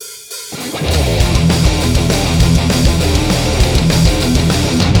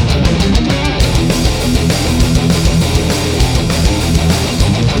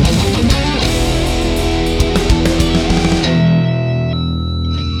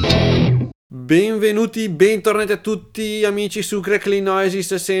Benvenuti, bentornati a tutti amici su Crackling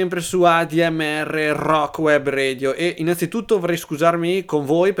Noises, sempre su ADMR Rock Web Radio. E innanzitutto vorrei scusarmi con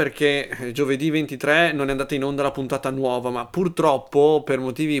voi perché giovedì 23 non è andata in onda la puntata nuova, ma purtroppo per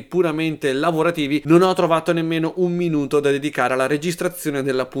motivi puramente lavorativi non ho trovato nemmeno un minuto da dedicare alla registrazione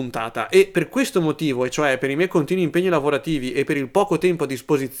della puntata, e per questo motivo, e cioè per i miei continui impegni lavorativi e per il poco tempo a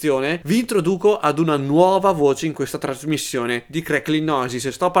disposizione, vi introduco ad una nuova voce in questa trasmissione di Crackling Noises.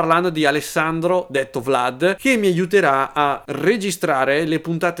 Sto parlando di Alessandro, detto Vlad, che mi aiuterà a registrare le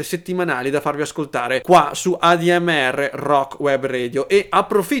puntate settimanali da farvi ascoltare qua su ADMR Rock Web Radio. E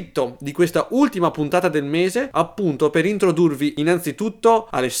approfitto di questa ultima puntata del mese appunto per introdurvi innanzitutto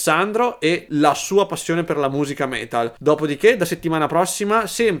Alessandro e la sua passione per la musica metal. Dopodiché da settimana prossima,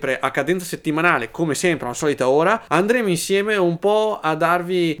 sempre a cadenza settimanale, come sempre alla solita ora, andremo insieme un po' a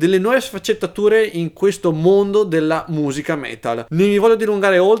darvi delle nuove sfaccettature in questo mondo della musica metal. Non mi voglio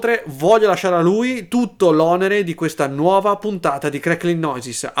dilungare oltre, voglio lasciare a lui tutto l'onere di questa nuova puntata di Crackling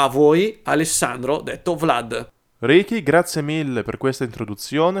Noises. A voi Alessandro, detto Vlad. Ricky, grazie mille per questa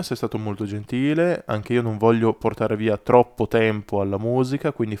introduzione, sei stato molto gentile. Anche io non voglio portare via troppo tempo alla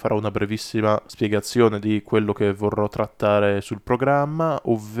musica, quindi farò una brevissima spiegazione di quello che vorrò trattare sul programma,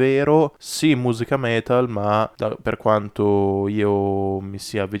 ovvero sì, musica metal, ma per quanto io mi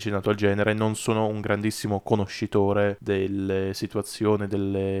sia avvicinato al genere non sono un grandissimo conoscitore delle situazioni,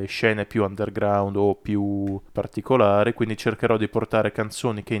 delle scene più underground o più particolari, quindi cercherò di portare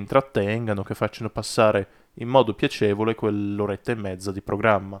canzoni che intrattengano, che facciano passare in modo piacevole quell'oretta e mezza di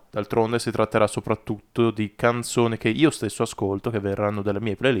programma. D'altronde si tratterà soprattutto di canzoni che io stesso ascolto, che verranno dalle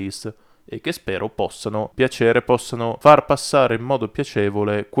mie playlist e che spero possano piacere, possano far passare in modo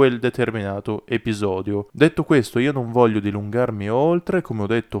piacevole quel determinato episodio. Detto questo, io non voglio dilungarmi oltre, come ho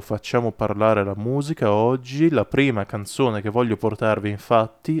detto facciamo parlare la musica oggi. La prima canzone che voglio portarvi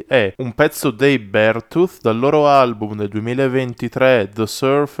infatti è un pezzo dei Beartooth dal loro album del 2023 The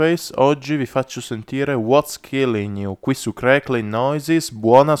Surface. Oggi vi faccio sentire What's Killing You qui su Crackling Noises.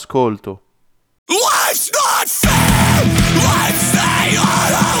 Buon ascolto. Life's not fair, let's stay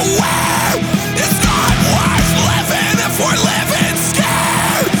unaware. It's not worth living if we're living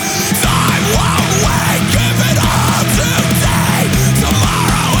scared. Time won't wait, give it all today.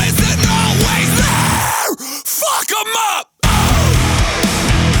 Tomorrow isn't always there. Fuck 'em up.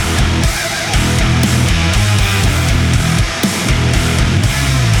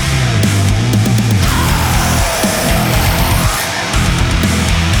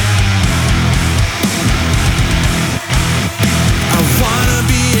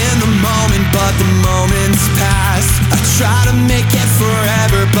 But the moment's past. I try to make it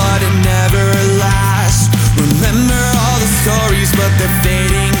forever, but it never lasts. Remember all the stories, but they're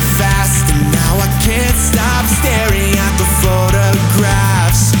fading fast. And now I can't stop staring at the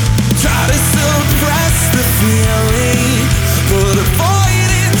photographs. Try to suppress the feeling, put a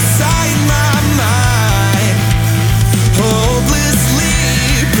void inside my mind.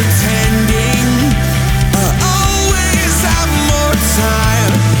 Hopelessly pretending I always have more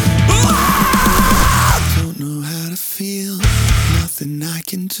time. Nothing I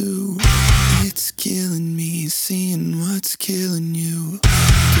can do. It's killing me, seeing what's killing you.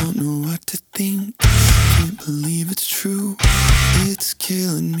 Don't know what to think, can't believe it's true. It's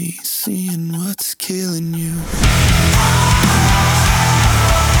killing me, seeing what's killing you.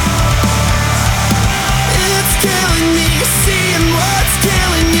 It's killing me, seeing what's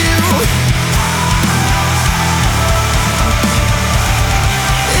killing you.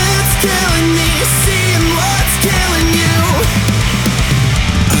 It's killing me, seeing what's killing you.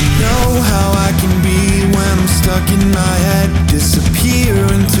 Know how I can be when I'm stuck in my head. Disappear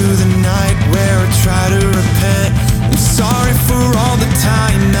into the night where I try to repent. I'm sorry for all the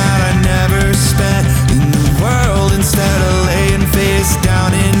time that I never spent in the world instead of laying face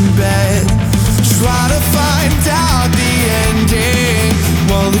down in bed. Try to find out the ending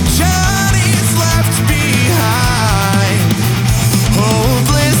while the journey's left behind.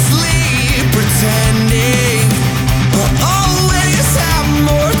 Hopelessly pretending I always have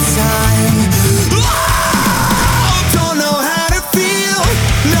more time. Oh, don't know how to feel,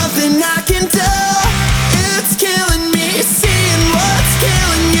 nothing I can do. It's killing me, seeing what's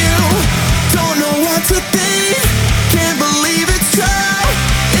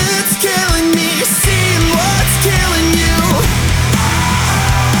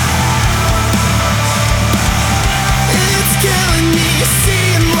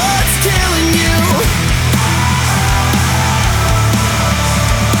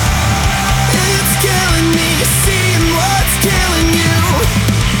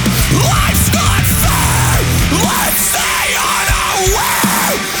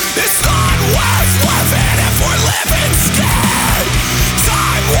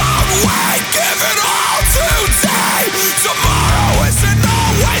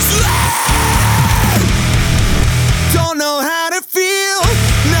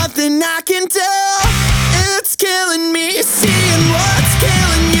tell. It's killing me, seeing what's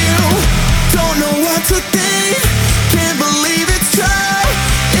killing you. Don't know what to think, can't believe it's true.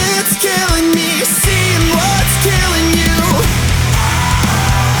 It's killing me, seeing what's killing you.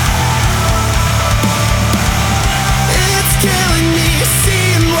 It's killing me,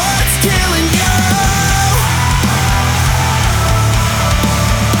 seeing what's killing you.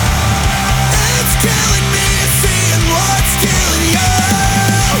 It's killing me, seeing what's killing you.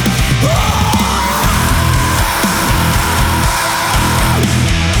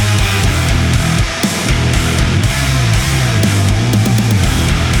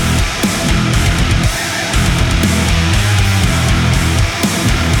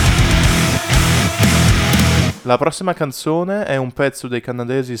 La prossima canzone è un pezzo dei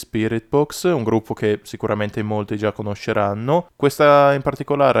canadesi Spirit Box, un gruppo che sicuramente in molti già conosceranno. Questa in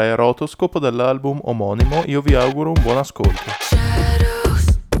particolare è Rotoscope dall'album omonimo. Io vi auguro un buon ascolto.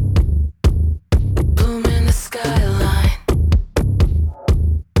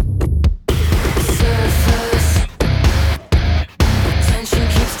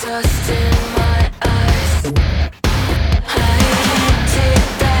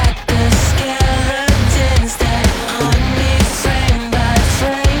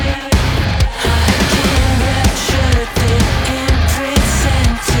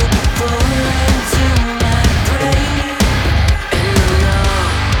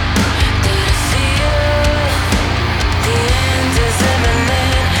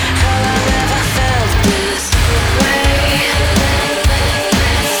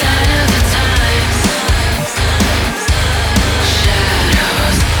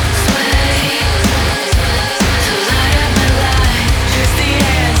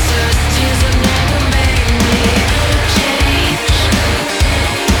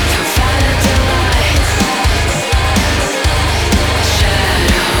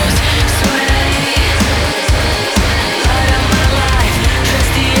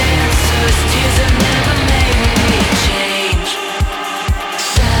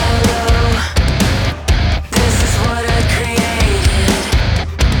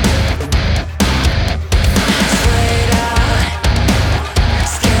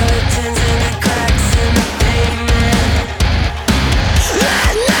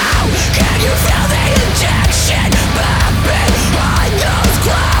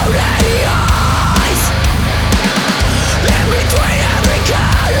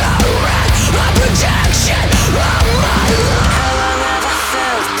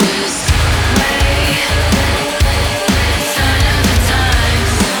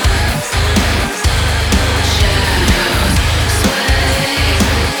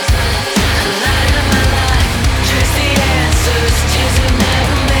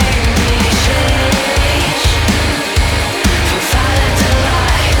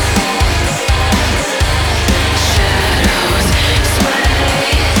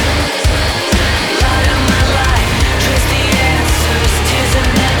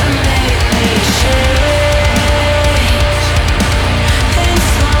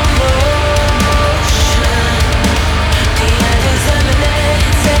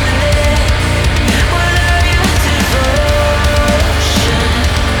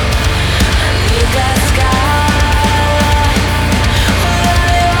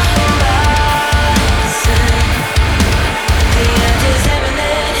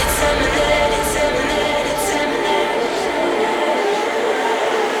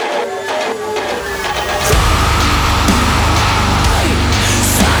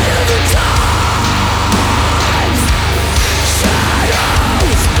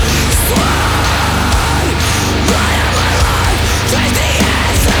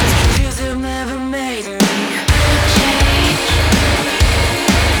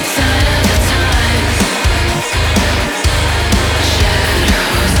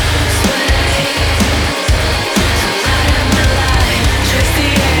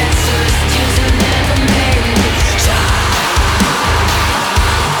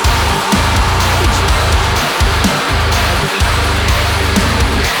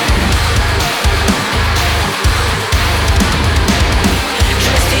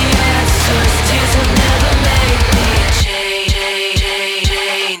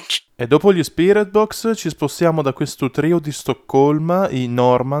 E dopo gli Spirit Box ci spostiamo da questo trio di Stoccolma, i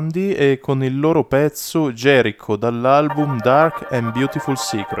Normandy, e con il loro pezzo Jericho dall'album Dark and Beautiful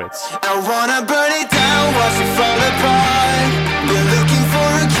Secrets. I wanna burn it down, watch it fall apart. We're looking for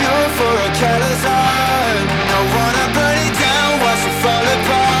a cure for a callous heart. I wanna burn it down, watch it fall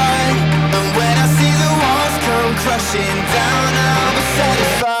apart. And when I see the walls come crashing down, I'll be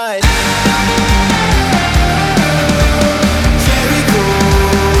satisfied. Jericho,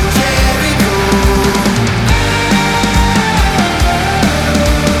 Jericho.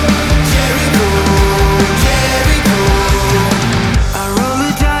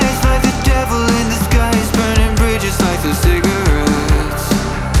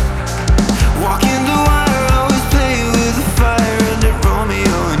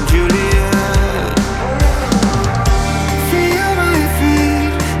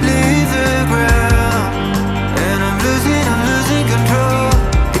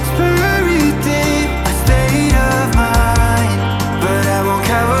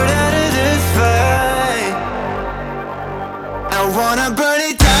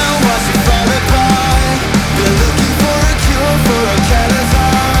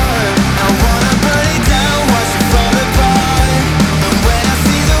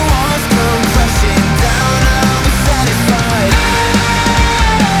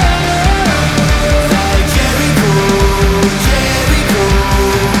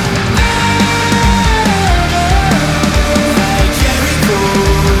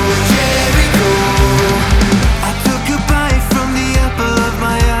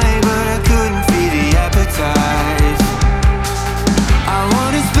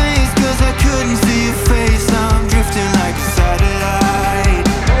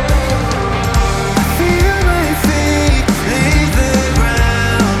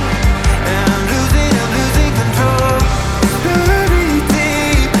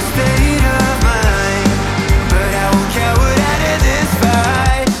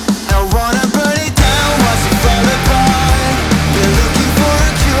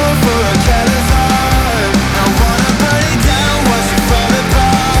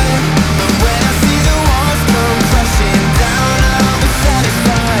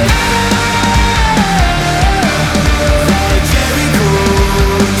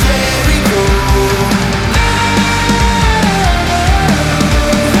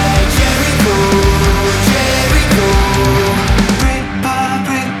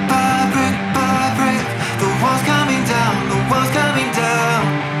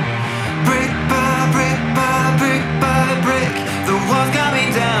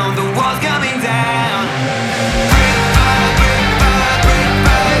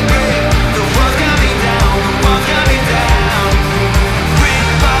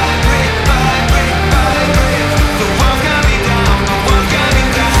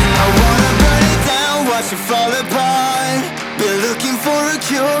 watch it fall apart. Been looking for a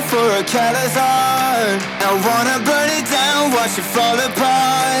cure for a callous heart. I wanna burn it down, watch it fall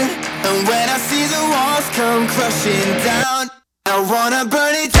apart. And when I see the walls come crushing down, I wanna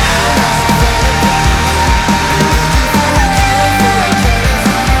burn it down.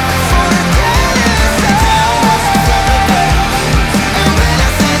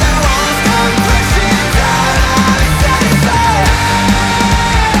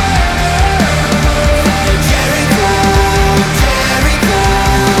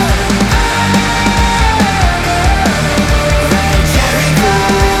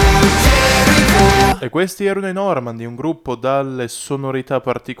 E questi erano i Normandy, un gruppo dalle sonorità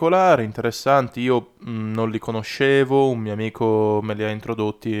particolari, interessanti. Io non li conoscevo, un mio amico me li ha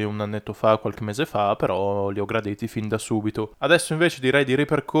introdotti un annetto fa, qualche mese fa, però li ho graditi fin da subito. Adesso invece direi di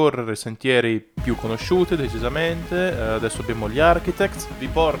ripercorrere sentieri più conosciuti decisamente. Adesso abbiamo gli Architects. Vi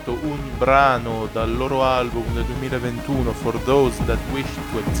porto un brano dal loro album del 2021, For Those That Wish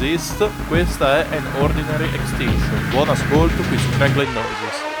to Exist. Questa è An Ordinary Extinction. Buon ascolto qui su Crackling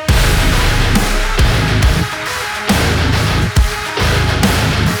Noises.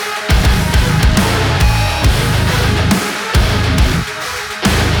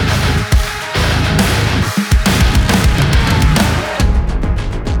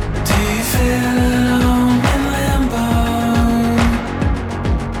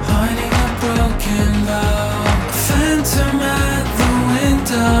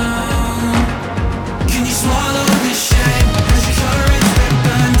 Can you swallow the shame as your courage been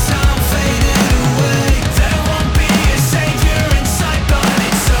burned?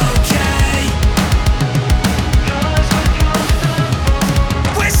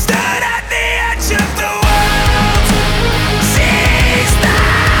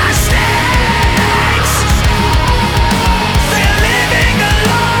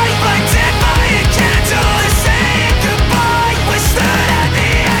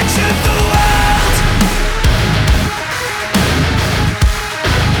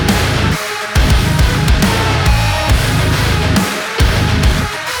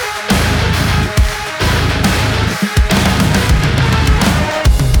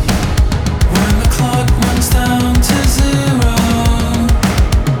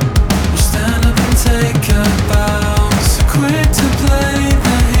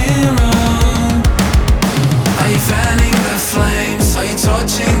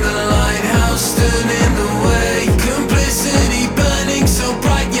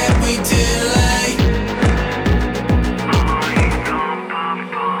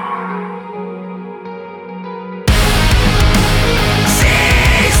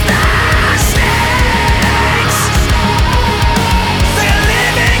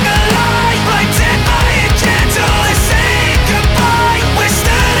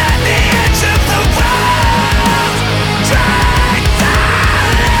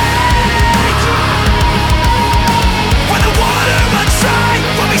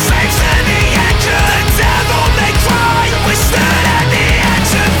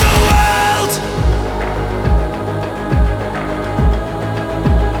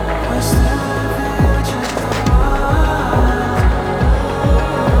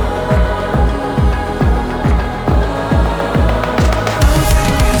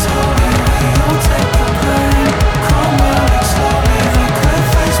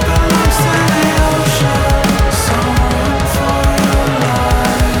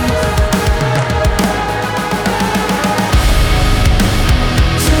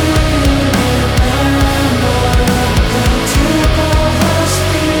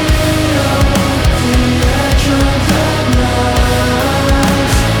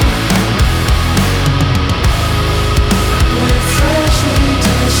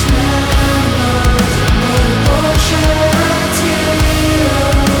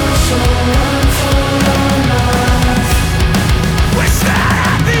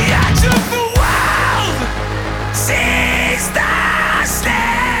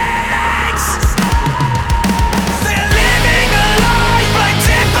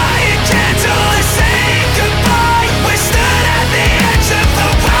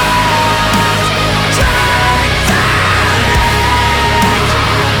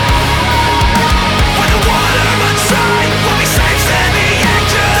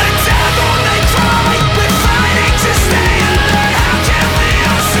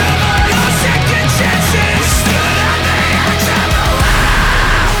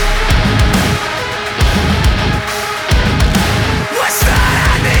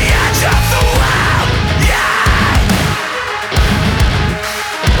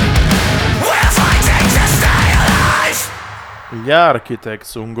 Gli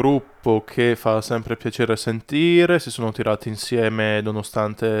Architects, un gruppo che fa sempre piacere sentire, si sono tirati insieme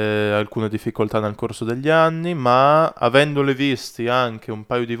nonostante alcune difficoltà nel corso degli anni, ma avendoli visti anche un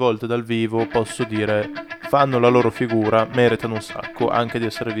paio di volte dal vivo, posso dire fanno la loro figura, meritano un sacco anche di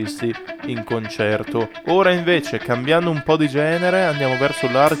essere visti in concerto. Ora invece, cambiando un po' di genere, andiamo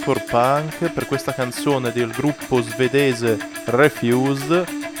verso l'hardcore punk per questa canzone del gruppo svedese Refused.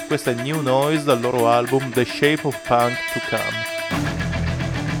 Questa è New Noise dal loro album The Shape of Punk to Come.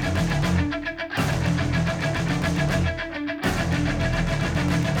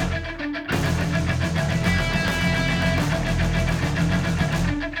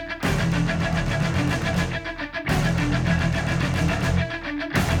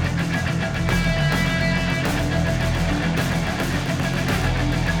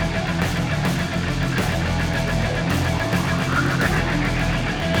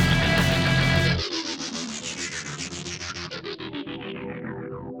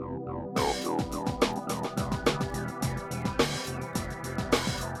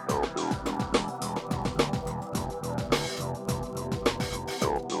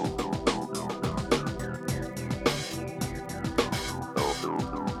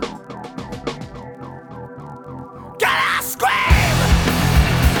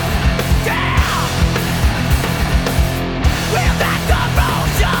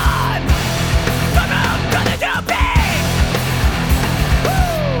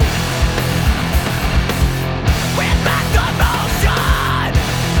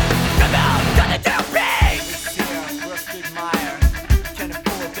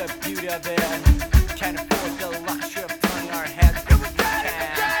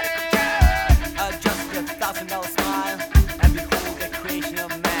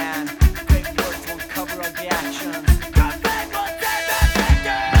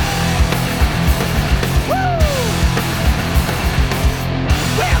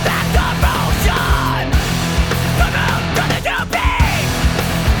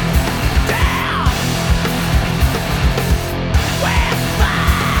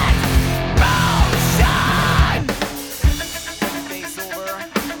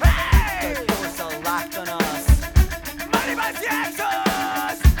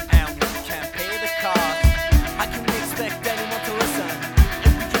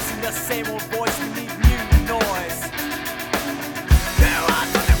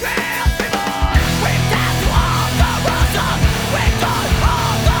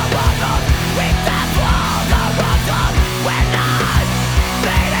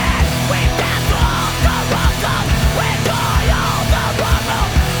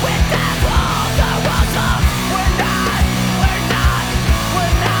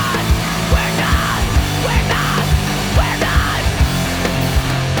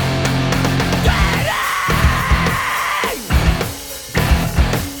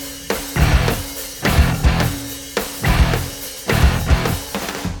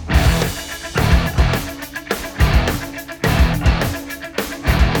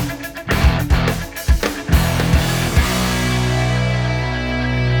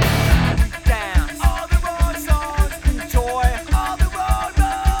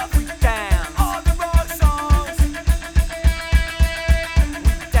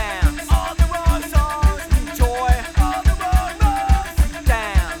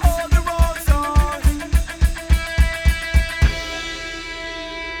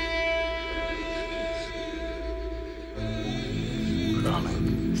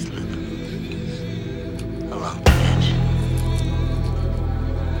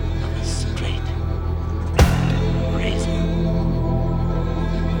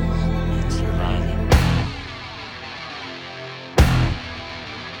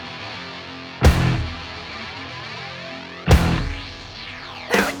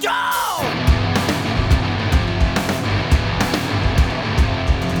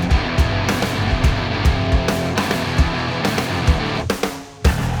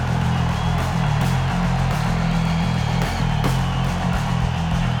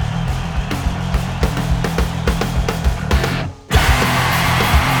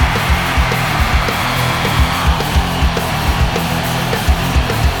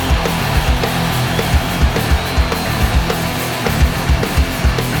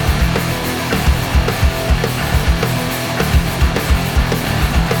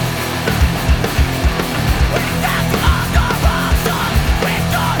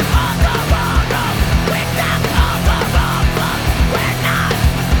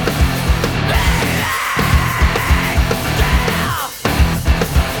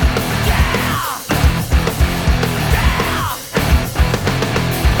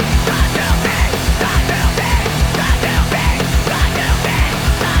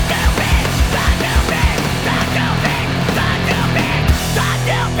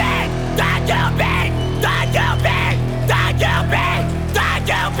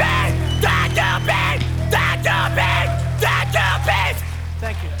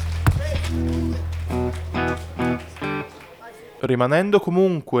 Rimanendo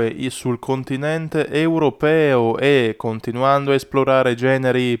comunque sul continente europeo e continuando a esplorare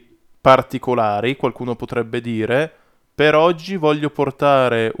generi particolari, qualcuno potrebbe dire, per oggi voglio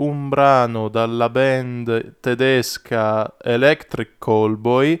portare un brano dalla band tedesca Electric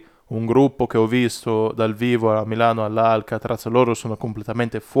Callboy, un gruppo che ho visto dal vivo a Milano all'Alcatraz. Loro sono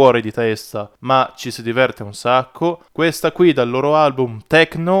completamente fuori di testa, ma ci si diverte un sacco. Questa qui dal loro album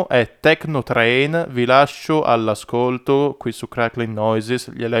Techno è Techno Train, vi lascio all'ascolto qui su Crackling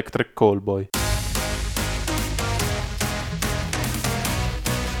Noises, gli Electric Callboy.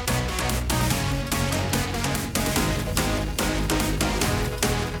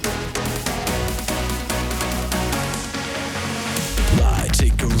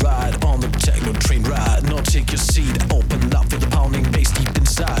 Train ride, no, take your seat, open up, feel the pounding bass deep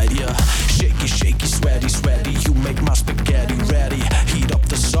inside, yeah. Shaky, shaky, sweaty, sweaty, you make my spaghetti ready. Heat up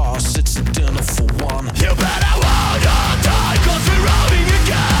the sauce, it's a dinner for one. You better hold on tight, cause we're rolling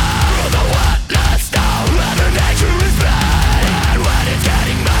again. Through the wetness now, whether nature is bad. And when it's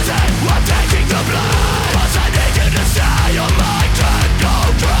getting messy, we're taking the blame. Cause I need you to stay on my techno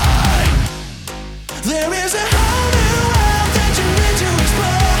train. There is a whole new world that you need to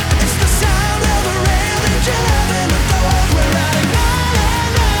explore.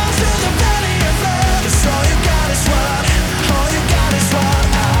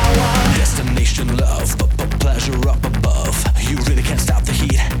 Love, but pleasure up above. You really can't stop the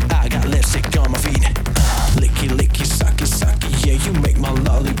heat. I got lipstick on my feet. Licky, licky, sucky, sucky. Yeah, you make my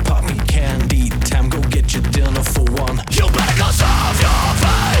lollipop and candy. Time, go get your dinner for one. You better go solve your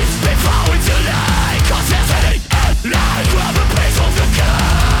face before it's too late. Cause there's an life where the place of the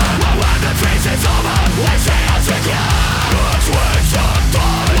car. Well, when the trace is over, we say us with you. Let's waste some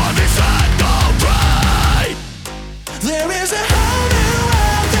time on this end of right. There is a whole new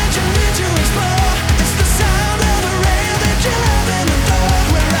world that you need to explore. It's the sound of the rain that you have in the dark.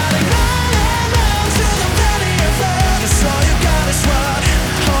 We're riding round and round till the valley of love. Cause all you got is what,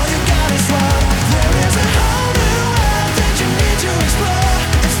 all you got is what. There is a whole new world that you need to explore.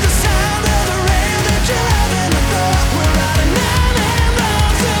 It's the sound of the rain that you have in the dark. We're riding round and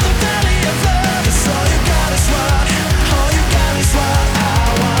round till the valley of love. Cause all you got is what, all you got is what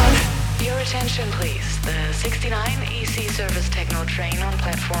I want. Your attention please, the 69 EC service techno train on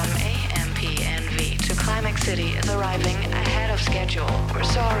platform AMPNV to Climax City is arriving ahead of schedule. We're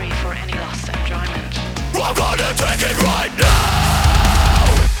sorry for any lost enjoyment. I'm gonna take it right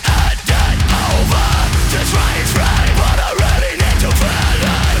now and then over. This rain's rain, but I really need to feel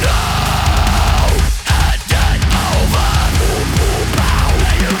it now. And then over. Boom, boom, pow,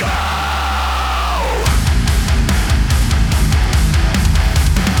 there you go.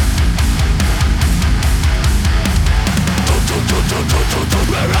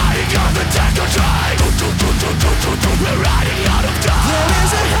 We're riding on the techno train. We're riding out of time. There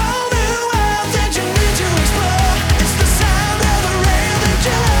is a whole new world that you need to explore. It's the sound of the rain that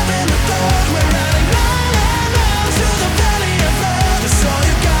you have in the dark. We're riding round and round till the valley of love. Cause all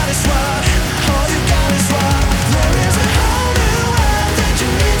you got is what, all you got is what. There is a whole new world that you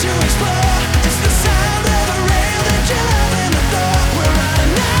need to explore. It's the sound of the rain that you have in the dark. We're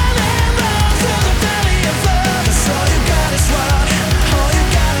riding round and round till the valley of love. Cause all you got is what, all you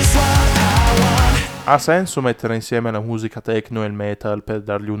got is what I want. Ha senso mettere insieme la musica techno e il metal per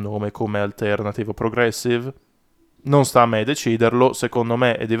dargli un nome come alternative o progressive? Non sta a me deciderlo, secondo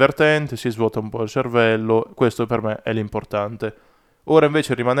me è divertente, si svuota un po' il cervello, questo per me è l'importante. Ora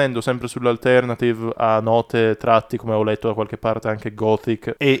invece, rimanendo sempre sull'alternative a note tratti, come ho letto da qualche parte, anche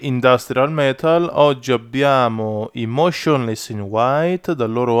gothic e industrial metal, oggi abbiamo i Motionless in White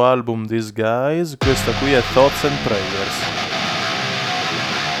dal loro album Disguise. Questa qui è Thoughts and Prayers.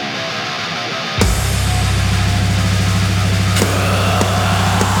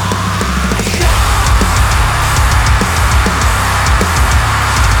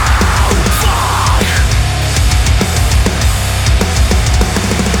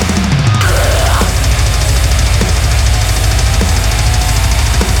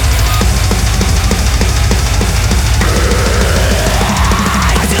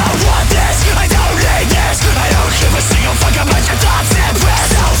 I don't want this, I don't need this, I don't give a single fuck about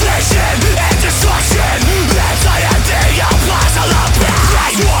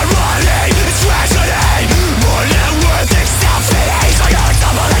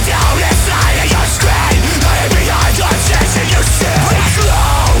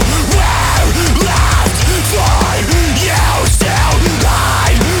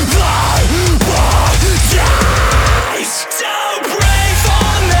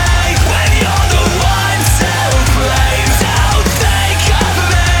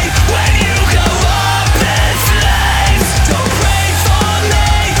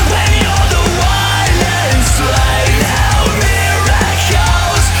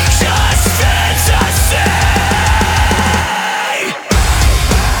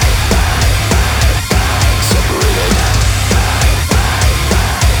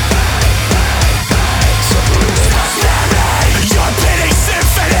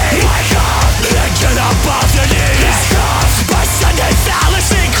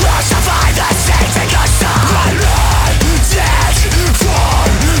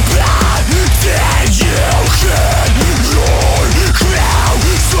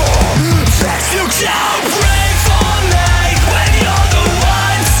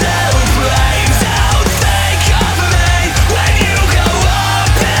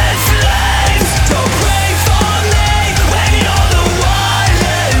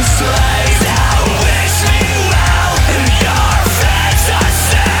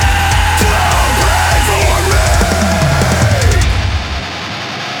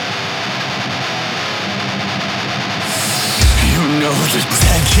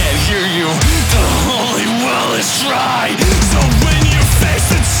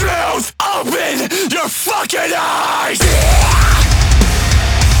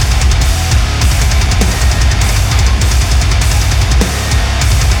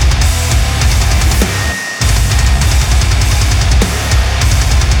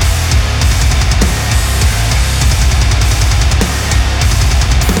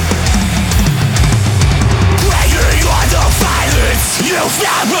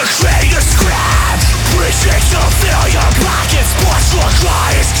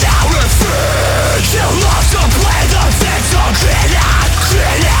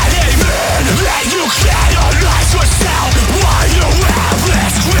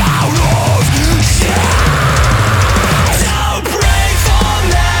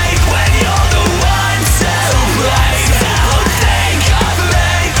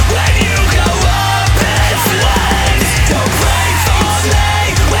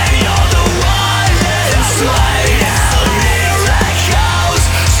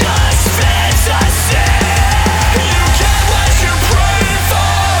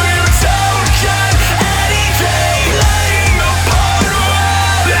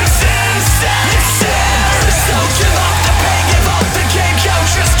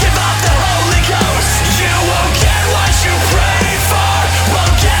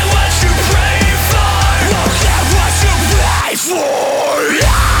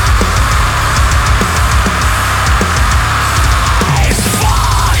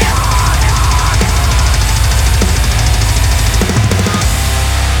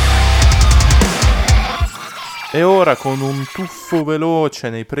E ora con un tuffo veloce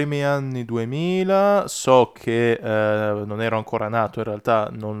nei primi anni 2000, so che non ero ancora nato, in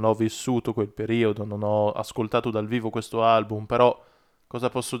realtà non l'ho vissuto quel periodo, non ho ascoltato dal vivo questo album, però cosa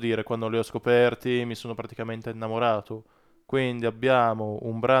posso dire, quando li ho scoperti mi sono praticamente innamorato. Quindi abbiamo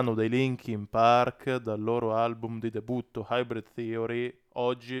un brano dei Linkin Park dal loro album di debutto Hybrid Theory,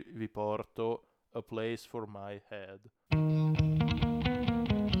 oggi vi porto A Place for My Head.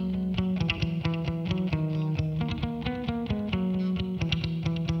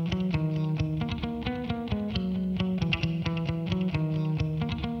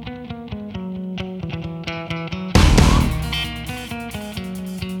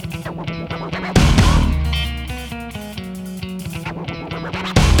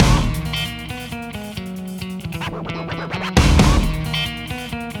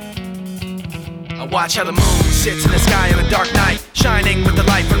 Watch how the moon sits in the sky on a dark night, shining with the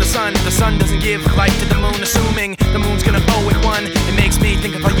light from the sun. The sun doesn't give light to the moon, assuming the moon's gonna owe it one. It makes me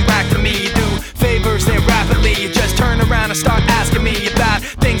think of how you act to me. You do favors there rapidly. You just turn around and start asking me about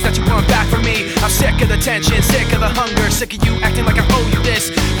things that you want back from me. I'm sick of the tension, sick of the hunger, sick of you acting like I owe you this.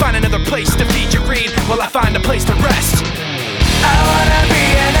 Find another place to feed your greed while I find a place to rest. I wanna be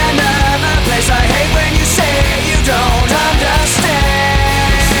in another place. I hate when you say you don't understand.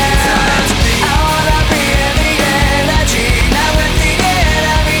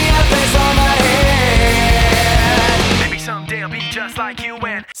 Just like you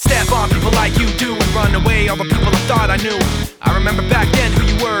and step on people like you do and run away all the people I thought I knew. I remember back then who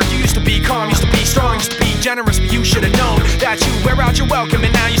you were. You used to be calm, used to be strong, used to be generous, but you should have known that you wear out your welcome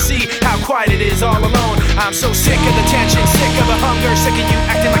and now you see how quiet it is all alone. I'm so sick of the tension, sick of the hunger, sick of you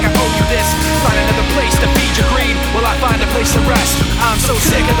acting like I owe you this. Find another place to feed your greed while I find a place to rest. I'm so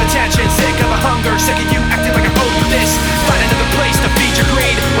sick of the tension, sick of the hunger, sick of you acting like I owe you this. Find another place to feed your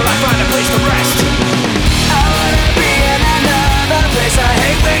greed while I find a place to rest. I wanna be in another place. I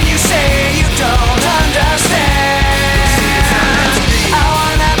hate when you say you don't understand. I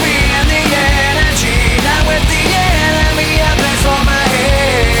wanna be in the energy, not with the enemy. A place for my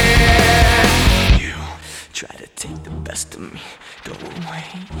head. You try to take the best of me, go away.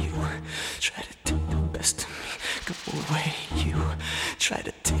 You try to take the best of me, go away. You try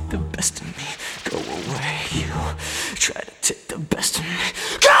to take the best of me, go away. You try to take the best of me,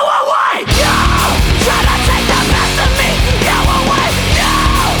 go away. You try to take the best of me, go away. You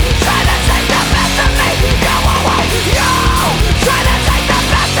try to take the best of me, go away. You try to take the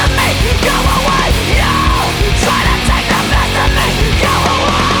best of me, go away. You try to take the best of me, go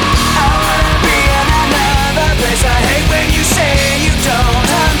away. I wanna be in another place. I hate when you say you don't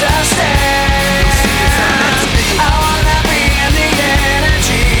understand. I wanna be in the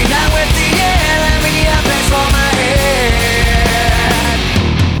energy, not with the enemy. A place for my head.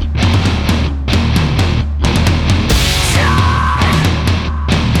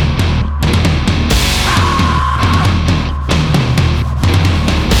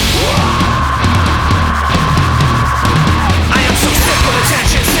 I am so sick of the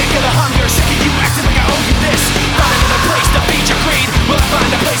tension, sick of the hunger, sick of you acting like I owe you this. Find another place to feed your greed, will I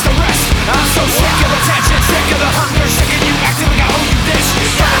find a place to rest? I'm so sick of the tension, sick of the hunger, sick of you acting like I owe you this.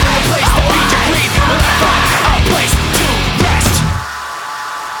 Find another place to feed your greed, will I find a place to rest?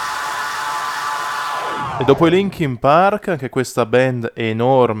 E dopo i Linkin Park, anche questa band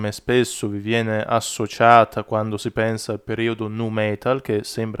enorme spesso vi viene associata quando si pensa al periodo nu metal, che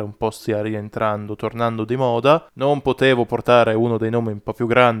sembra un po' stia rientrando, tornando di moda. Non potevo portare uno dei nomi un po' più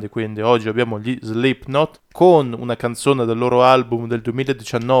grandi, quindi oggi abbiamo gli Slipknot con una canzone del loro album del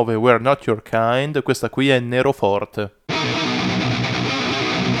 2019, We're Not Your Kind. Questa qui è Nero Forte.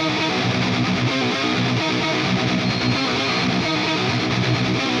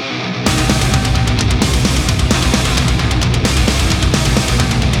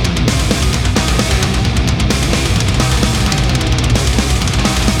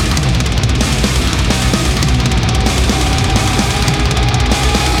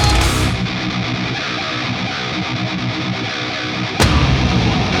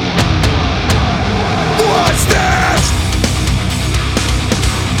 What's this?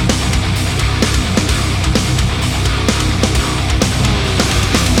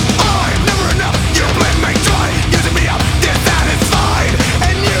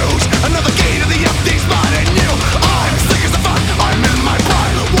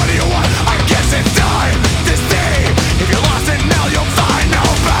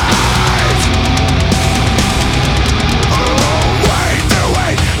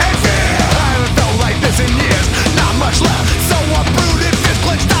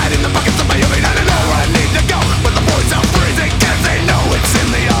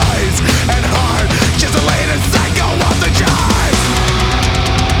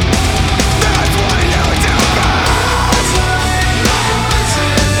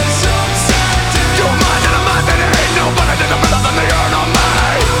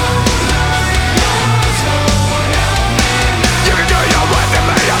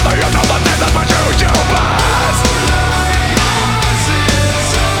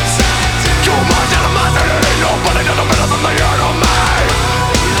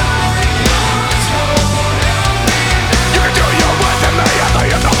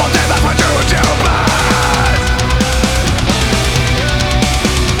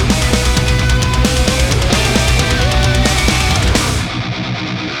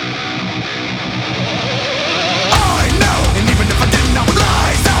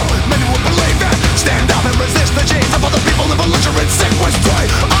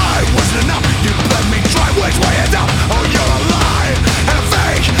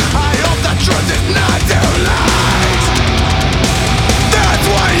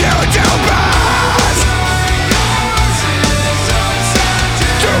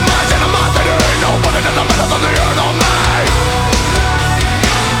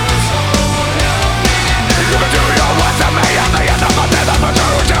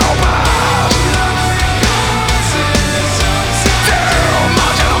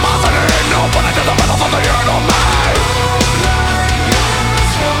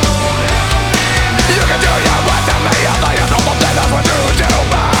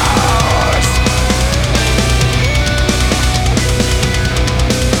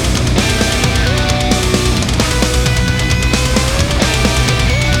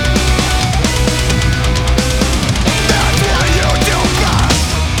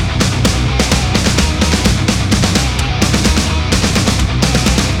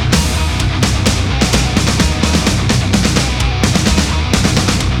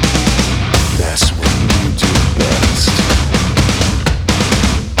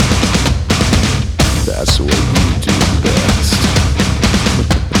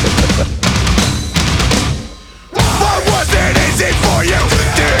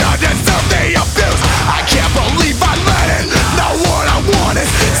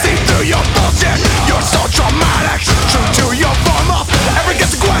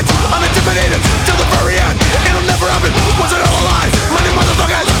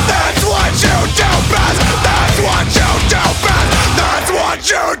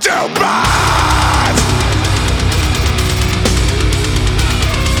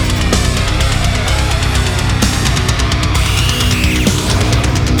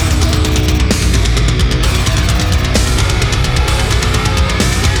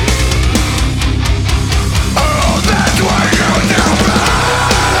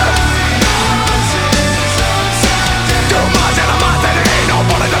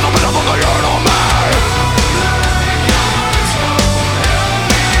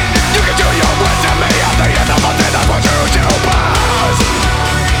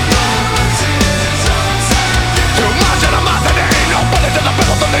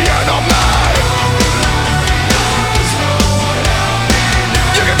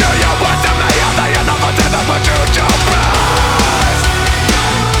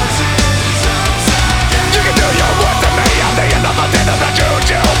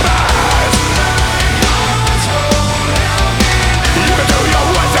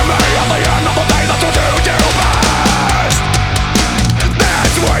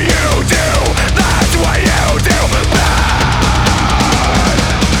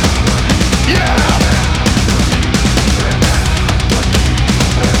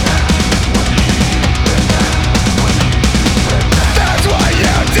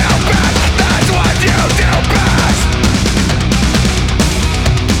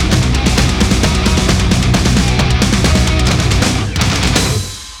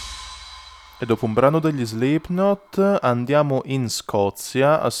 dopo un brano degli Slipknot andiamo in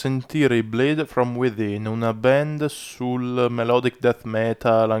Scozia a sentire i Bleed From Within, una band sul melodic death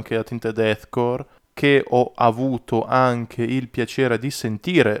metal, anche a tinte deathcore, che ho avuto anche il piacere di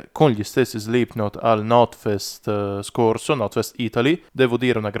sentire con gli stessi Slipknot al Notfest scorso, Notfest Italy. Devo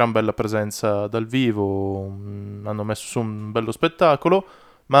dire una gran bella presenza dal vivo, hanno messo su un bello spettacolo.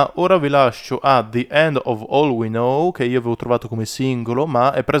 Ma ora vi lascio a The End of All We Know, che io avevo trovato come singolo,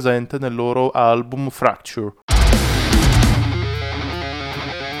 ma è presente nel loro album Fracture.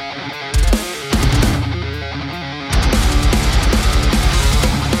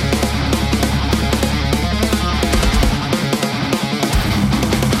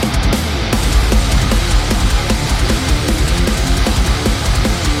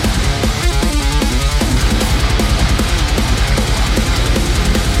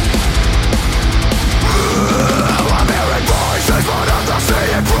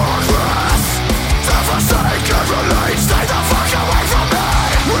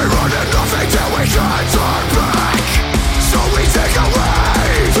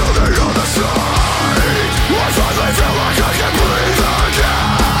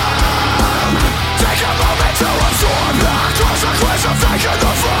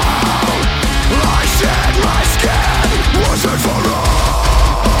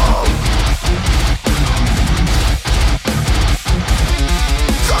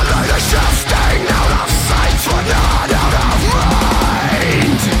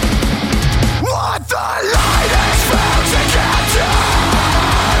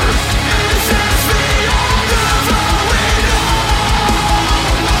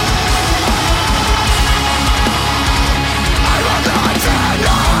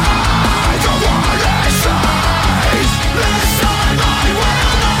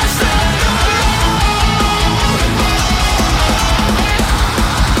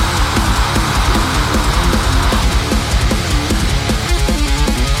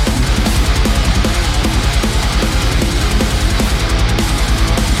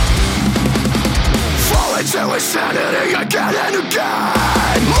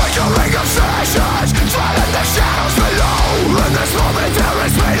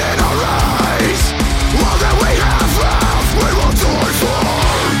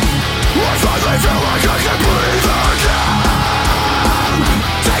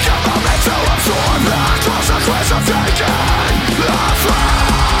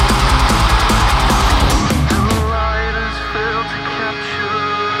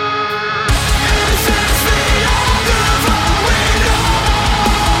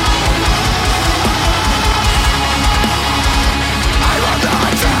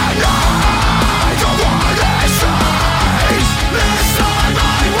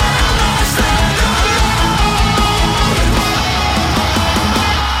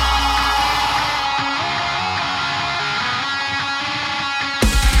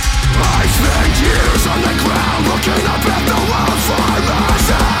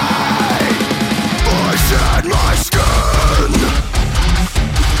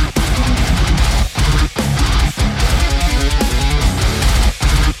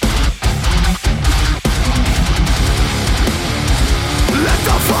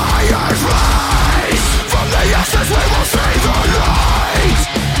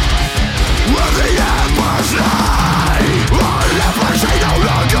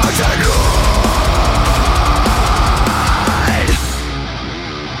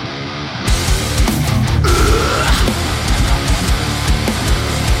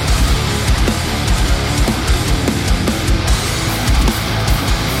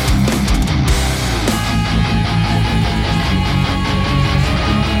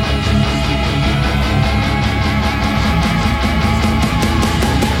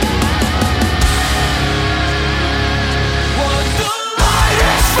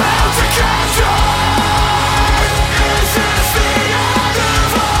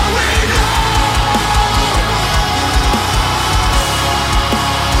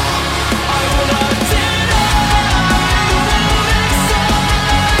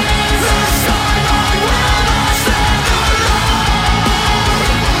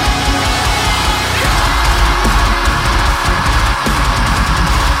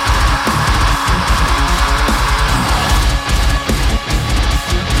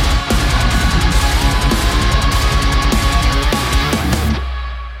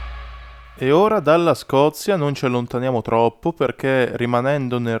 E ora dalla Scozia non ci allontaniamo troppo, perché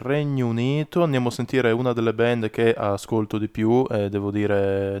rimanendo nel Regno Unito andiamo a sentire una delle band che ascolto di più, e devo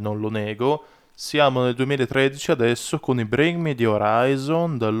dire non lo nego. Siamo nel 2013 adesso con i Bring Me The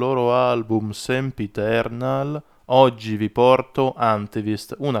Horizon, dal loro album Sempiternal, Oggi vi porto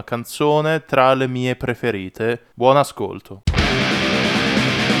Antivist, una canzone tra le mie preferite. Buon ascolto.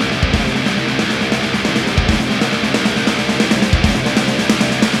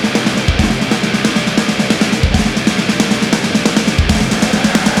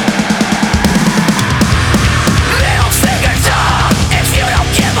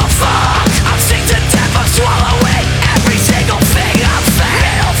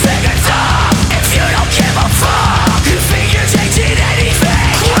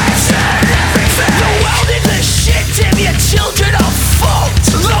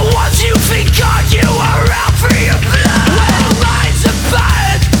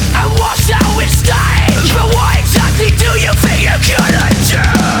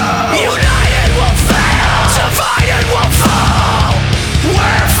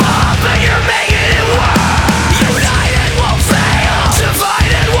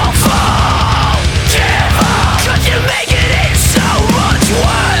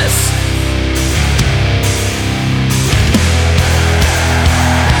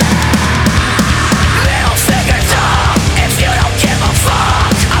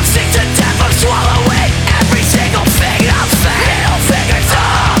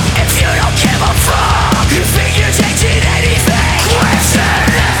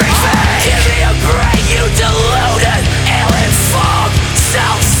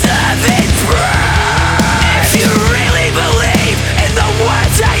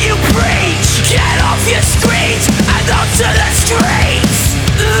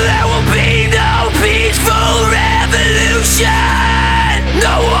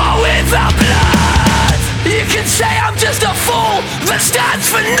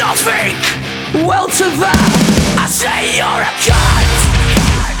 Well, to that, I say you're a cunt.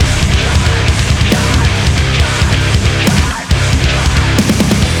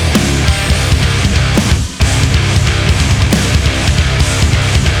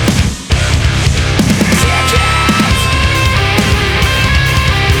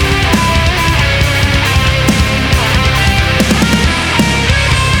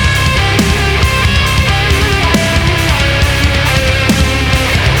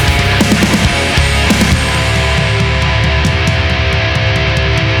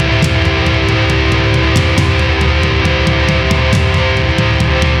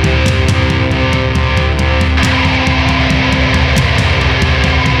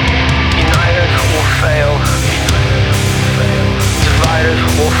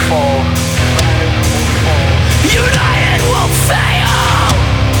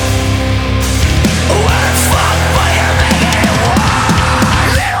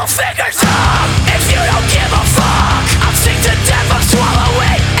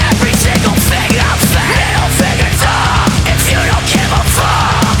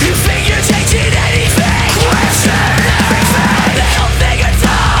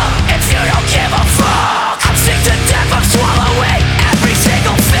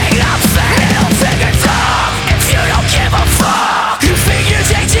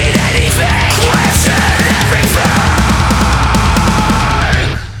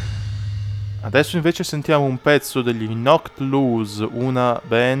 Adesso invece sentiamo un pezzo degli Knocked Loose, una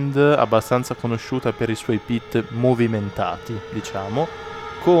band abbastanza conosciuta per i suoi beat movimentati, diciamo,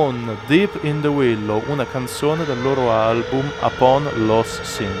 con Deep in the Willow, una canzone del loro album Upon Lost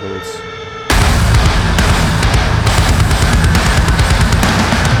Singles.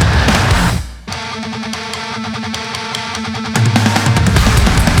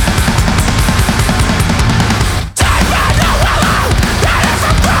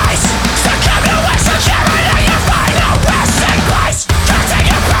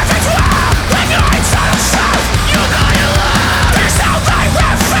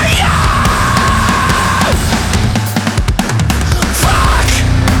 Fuck!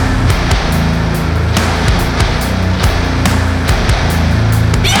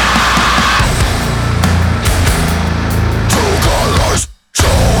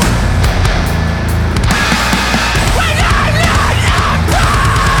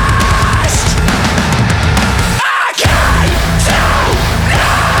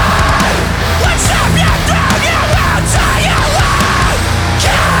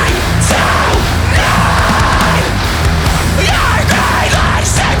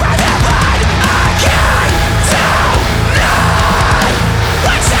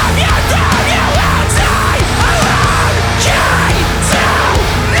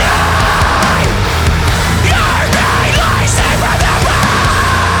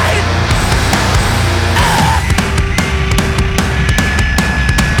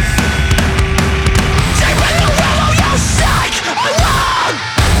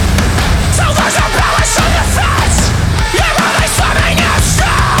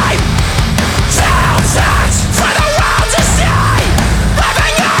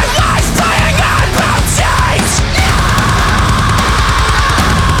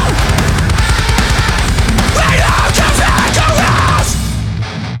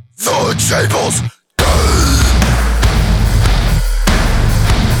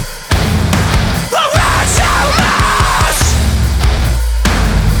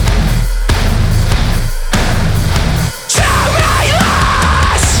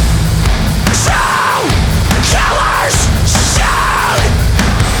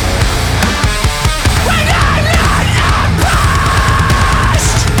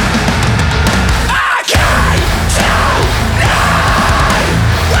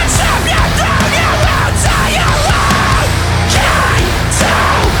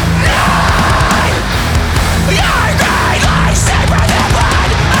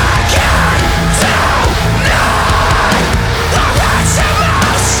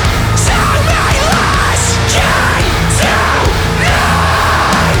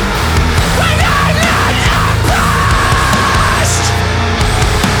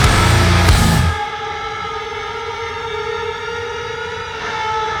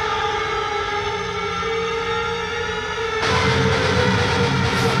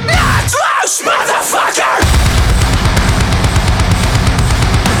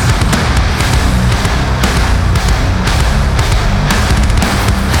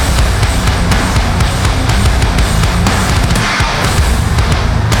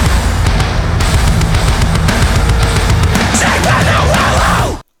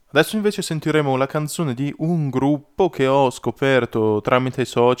 Adesso invece sentiremo la canzone di un gruppo che ho scoperto tramite i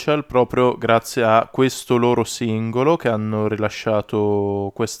social proprio grazie a questo loro singolo che hanno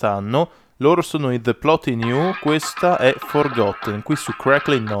rilasciato quest'anno. Loro sono i The Plotting You, questa è Forgotten, qui su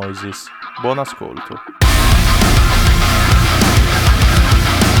Crackling Noises. Buon ascolto.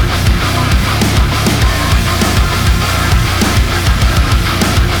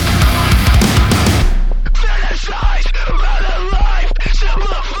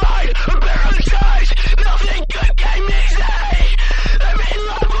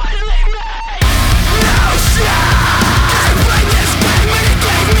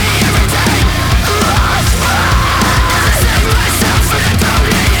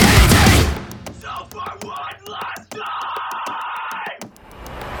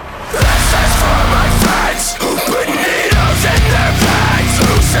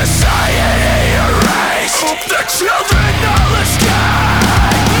 Society erased. The children all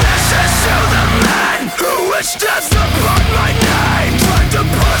escape. This is to the man who wished death upon my name. Tried to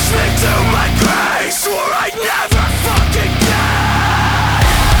push me to my grave. Swore I'd never fucking die.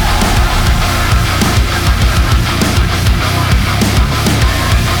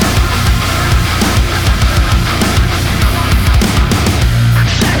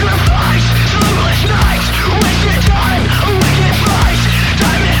 Sacrifice, sleepless nights, wasted time, a wicked fight.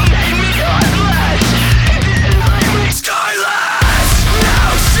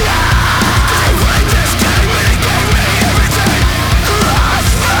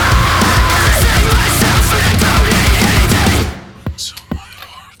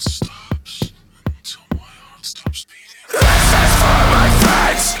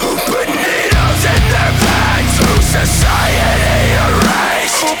 Society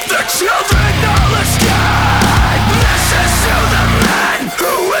erased. The children all escape. This is to the man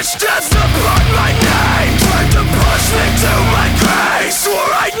who wished death upon my name. Tried to push me to my grave.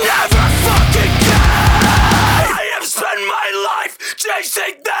 Swore I'd never fucking die. I have spent my life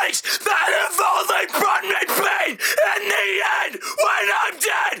chasing things that have only brought me pain. In the end, when I'm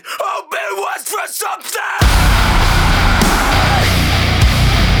dead, hope it was for something.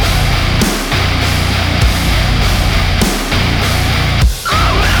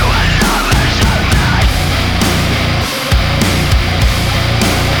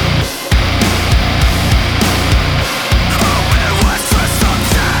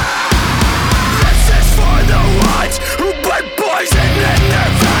 Poison in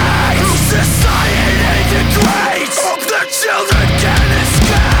their veins. Whose society degrades. Hope the children can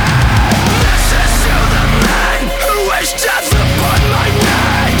escape. This is to the man who wished death upon my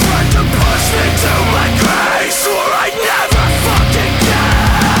name. Tried to push me to my grave. Swore I'd never fucking die.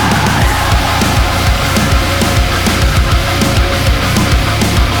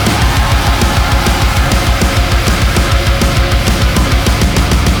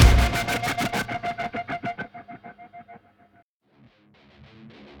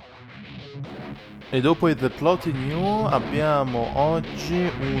 E dopo i The Plotting You abbiamo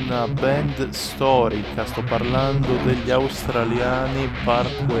oggi una band storica, sto parlando degli australiani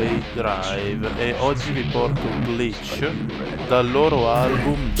Parkway Drive e oggi vi porto Glitch dal loro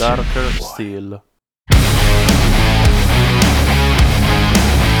album Darker Still.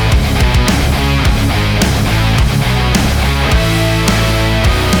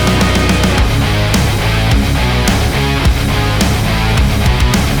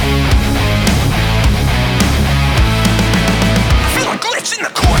 In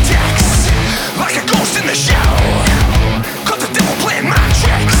the cortex, like a ghost in the shell. Got the devil playing my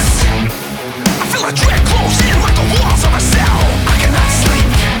tricks. I feel a dread close in like the walls of a cell. I cannot sleep.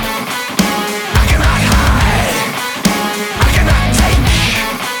 I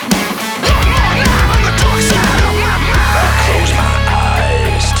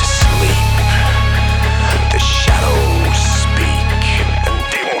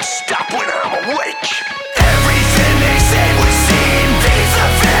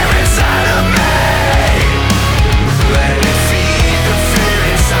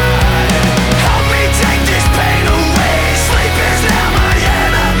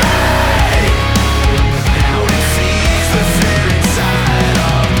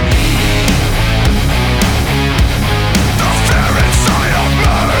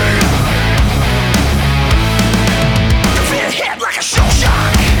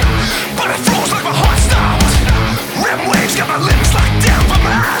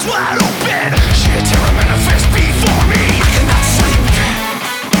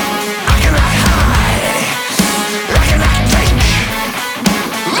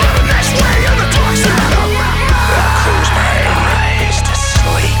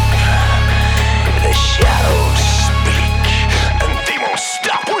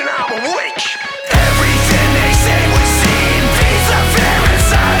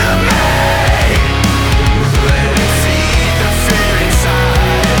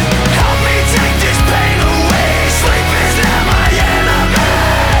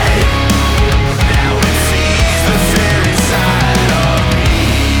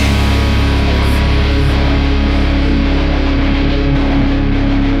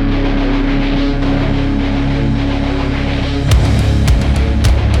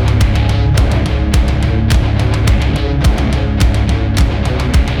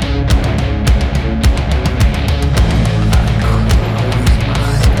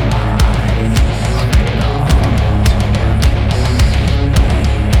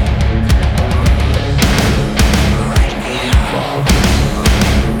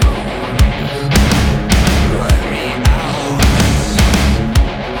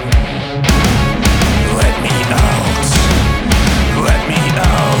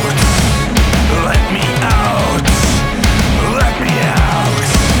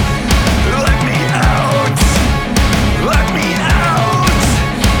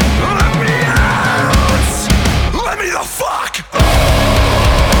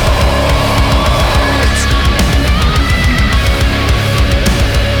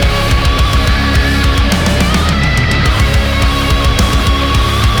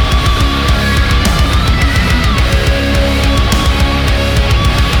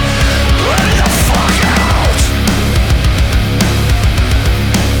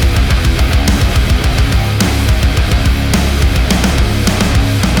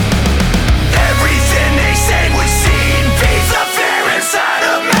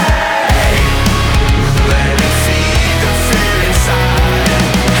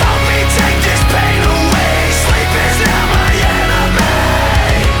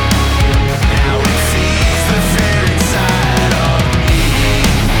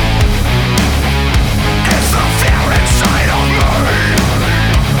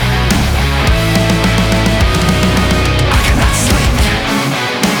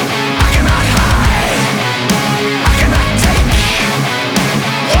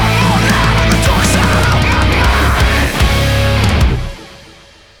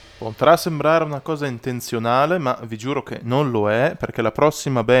Potrà sembrare una cosa intenzionale, ma vi giuro che non lo è, perché la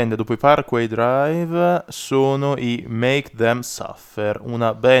prossima band dopo i Parkway Drive sono i Make Them Suffer,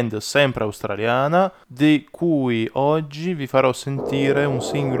 una band sempre australiana, di cui oggi vi farò sentire un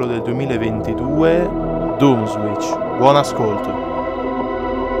singolo del 2022, Doomswitch. Buon ascolto!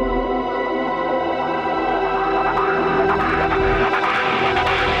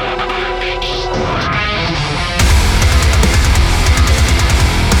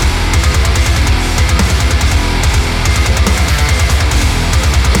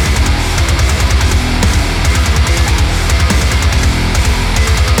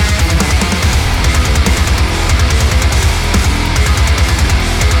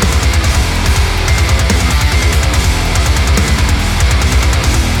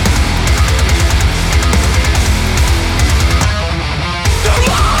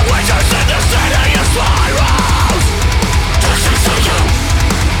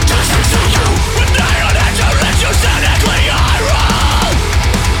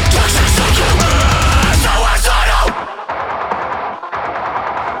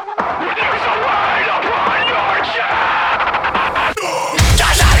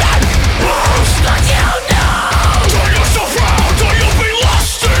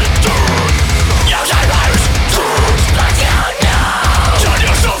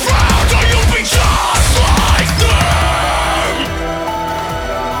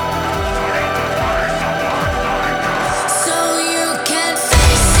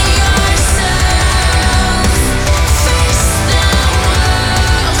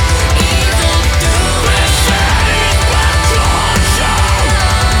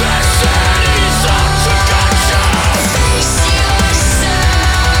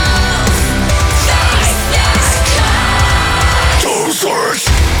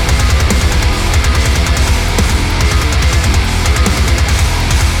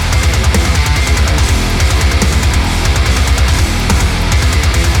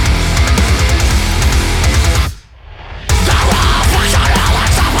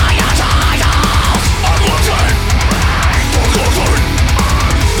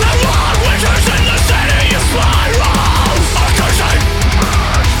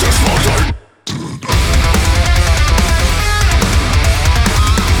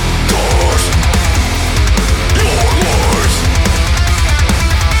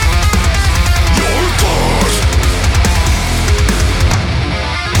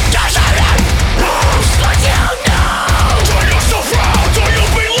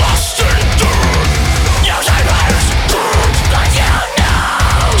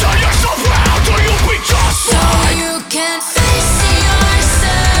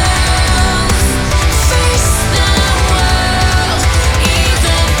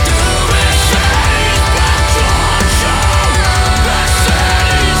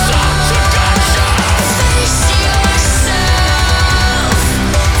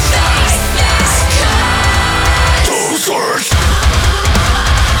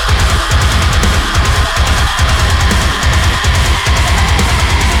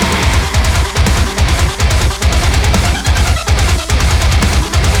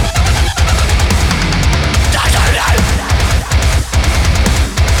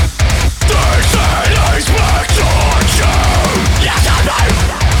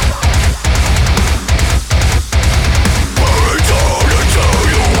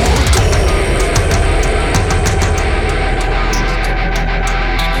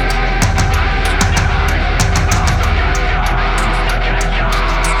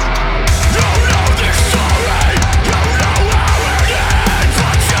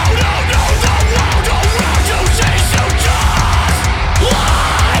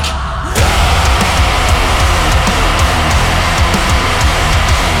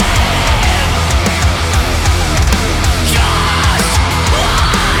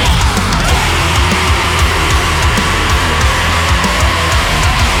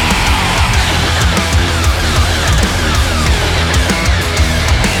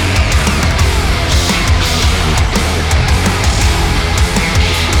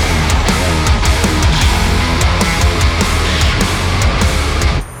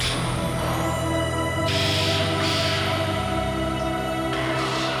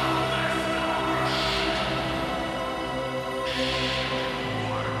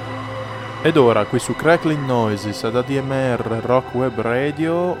 Ed ora, qui su Crackling Noises ad ADMR Rock Web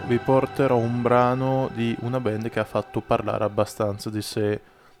Radio, vi porterò un brano di una band che ha fatto parlare abbastanza di sé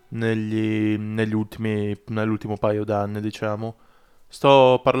nell'ultimo paio d'anni, diciamo.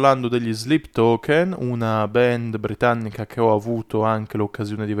 Sto parlando degli Sleep Token, una band britannica che ho avuto anche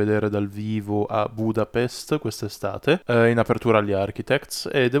l'occasione di vedere dal vivo a Budapest quest'estate, in apertura agli Architects,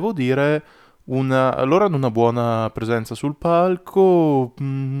 e devo dire loro hanno una buona presenza sul palco.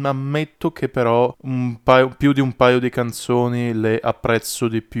 Ammetto che però più di un paio di canzoni le apprezzo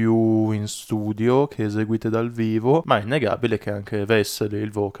di più in studio che eseguite dal vivo, ma è innegabile che anche Vesely,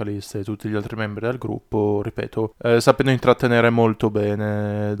 il vocalist, e tutti gli altri membri del gruppo, ripeto, sappiano intrattenere molto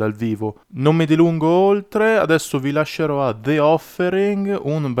bene dal vivo. Non mi dilungo oltre, adesso vi lascerò a The Offering,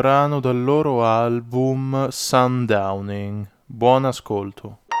 un brano dal loro album Sundowning. Buon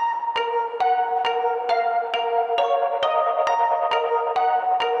ascolto.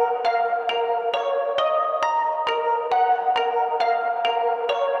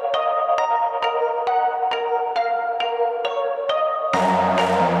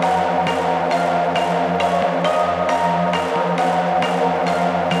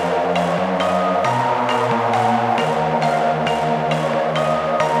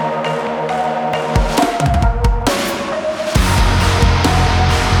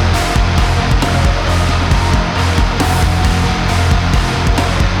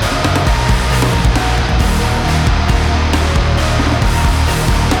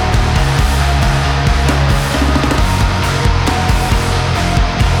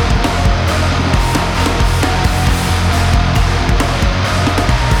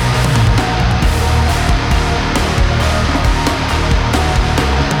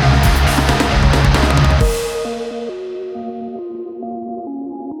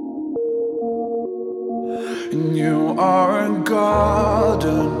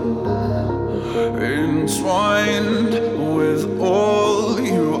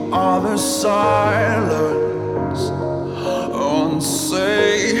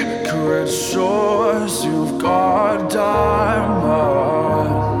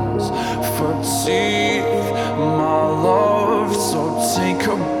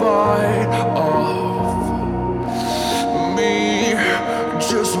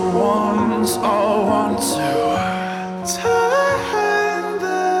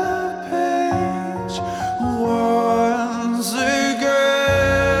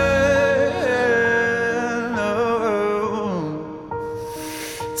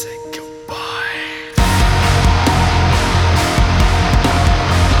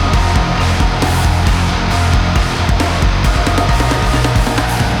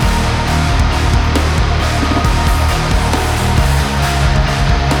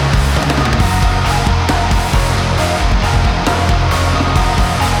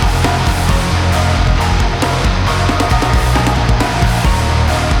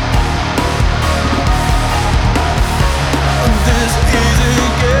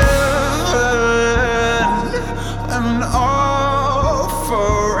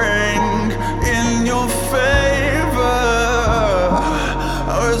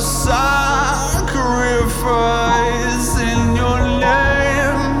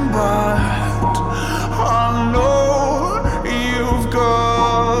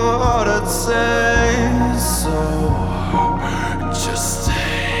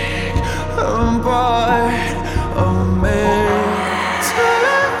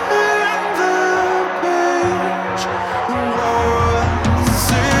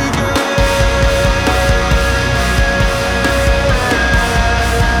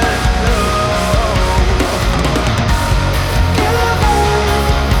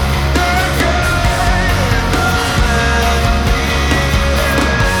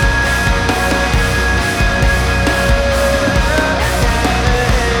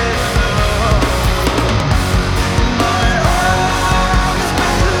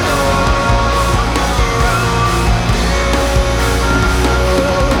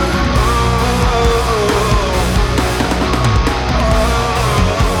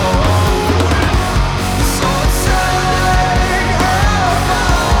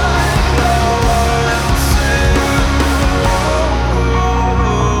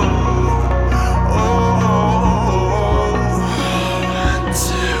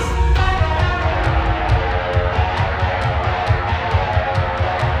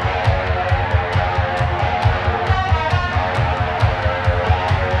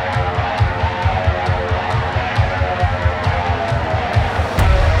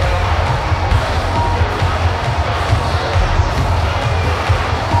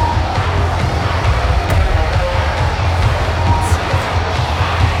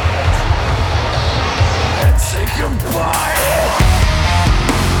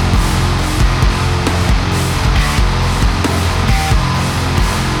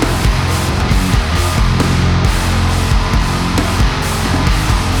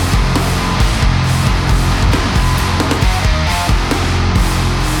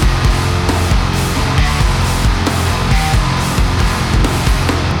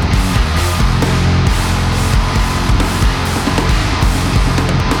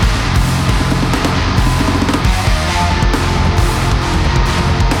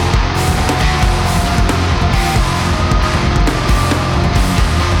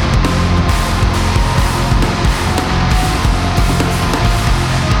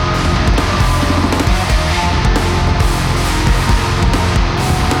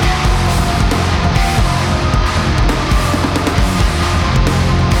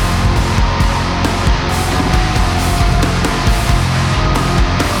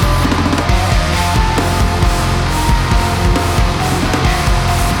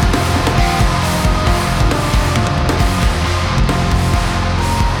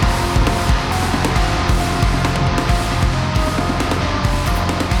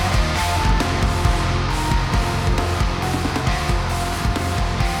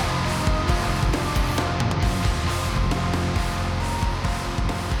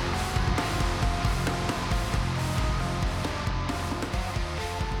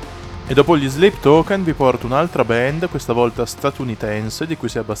 E dopo gli Sleep Token vi porto un'altra band, questa volta statunitense, di cui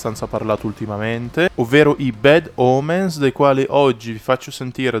si è abbastanza parlato ultimamente, ovvero i Bad Omens, dei quali oggi vi faccio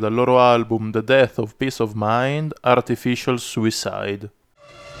sentire dal loro album The Death of Peace of Mind, Artificial Suicide.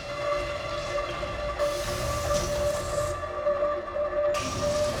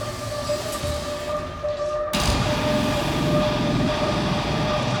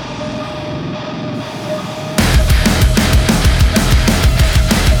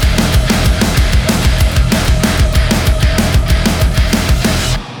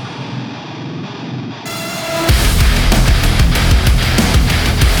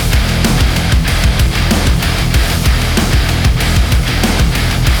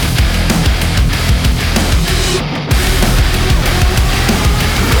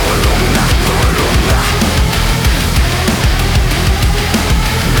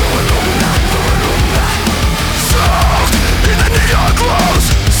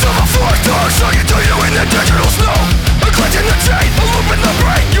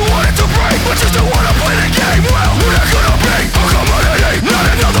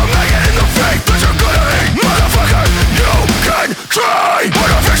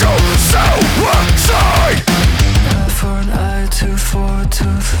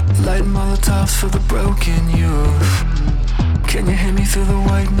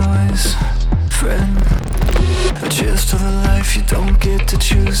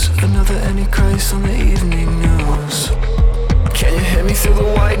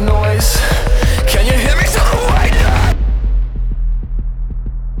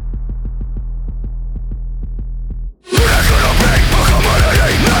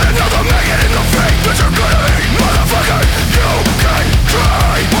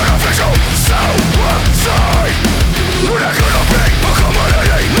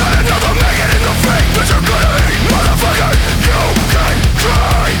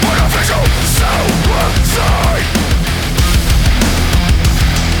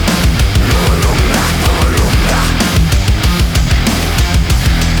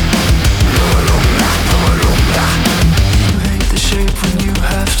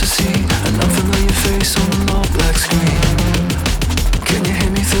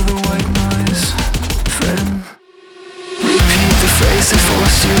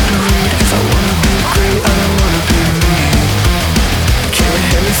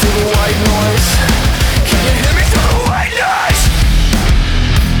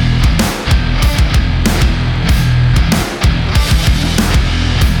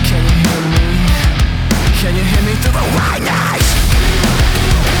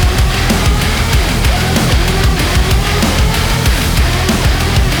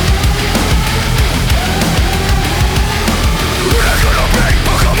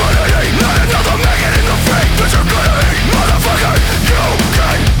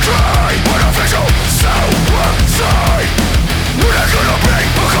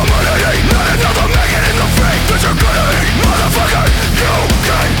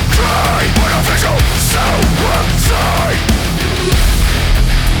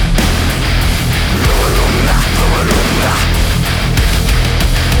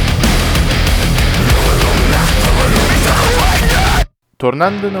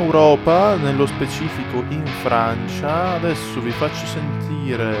 Tornando in Europa, nello specifico in Francia, adesso vi faccio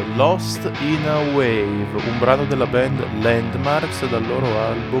sentire Lost in a Wave, un brano della band Landmarks dal loro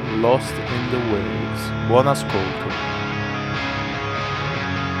album Lost in the Waves. Buon ascolto.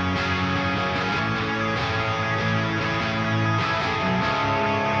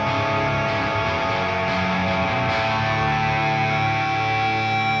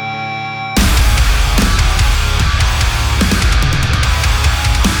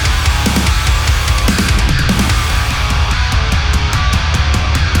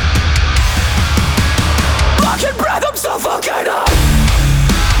 I'm suffocated.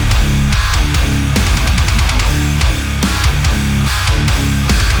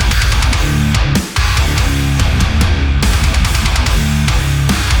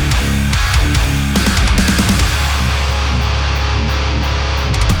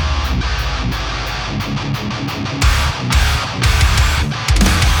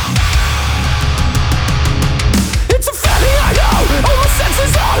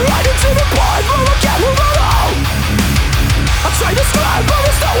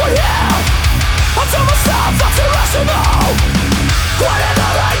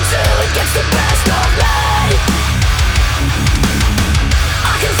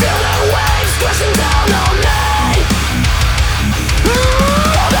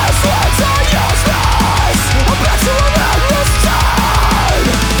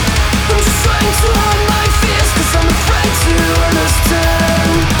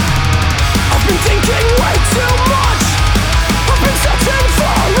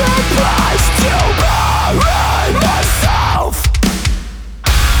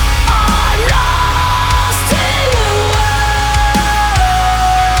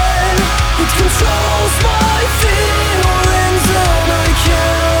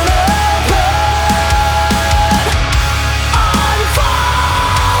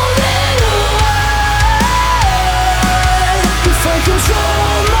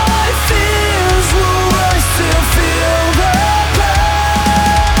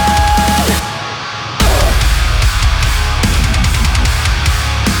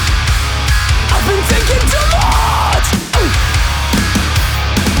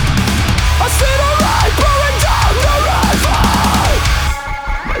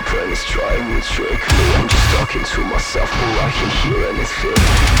 trick me. I'm just talking to myself, but I can hear anything.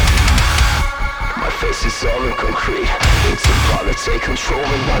 My face is all in concrete. It's about to take control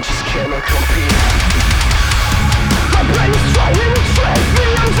and I just cannot compete. My brain is trying to trick me.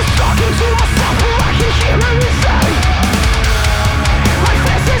 I'm just talking to myself, but I can hear anything. My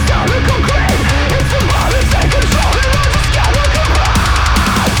face is all in concrete. It's about to take control and I just cannot compete.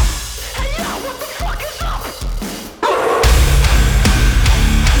 Hey yo, what the fuck is up?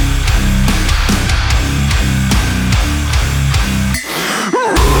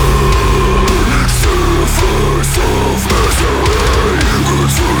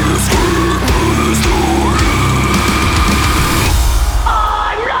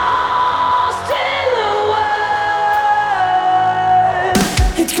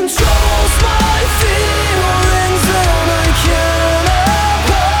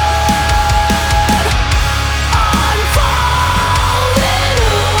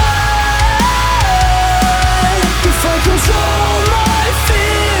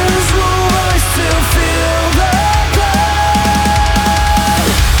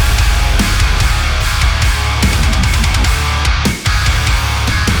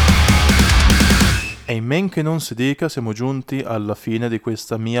 E in men che non si dica, siamo giunti alla fine di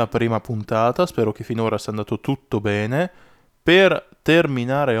questa mia prima puntata. Spero che finora sia andato tutto bene. Per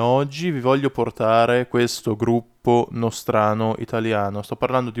terminare oggi vi voglio portare questo gruppo nostrano italiano. Sto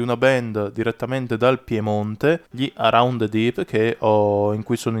parlando di una band direttamente dal Piemonte, gli Around the Deep, in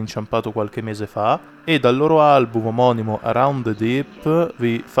cui sono inciampato qualche mese fa, e dal loro album omonimo Around the Deep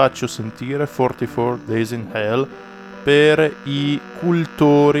vi faccio sentire 44 Days in Hell. Per i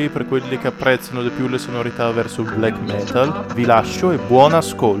cultori, per quelli che apprezzano di più le sonorità verso il black metal, vi lascio e buon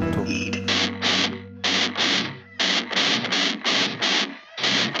ascolto.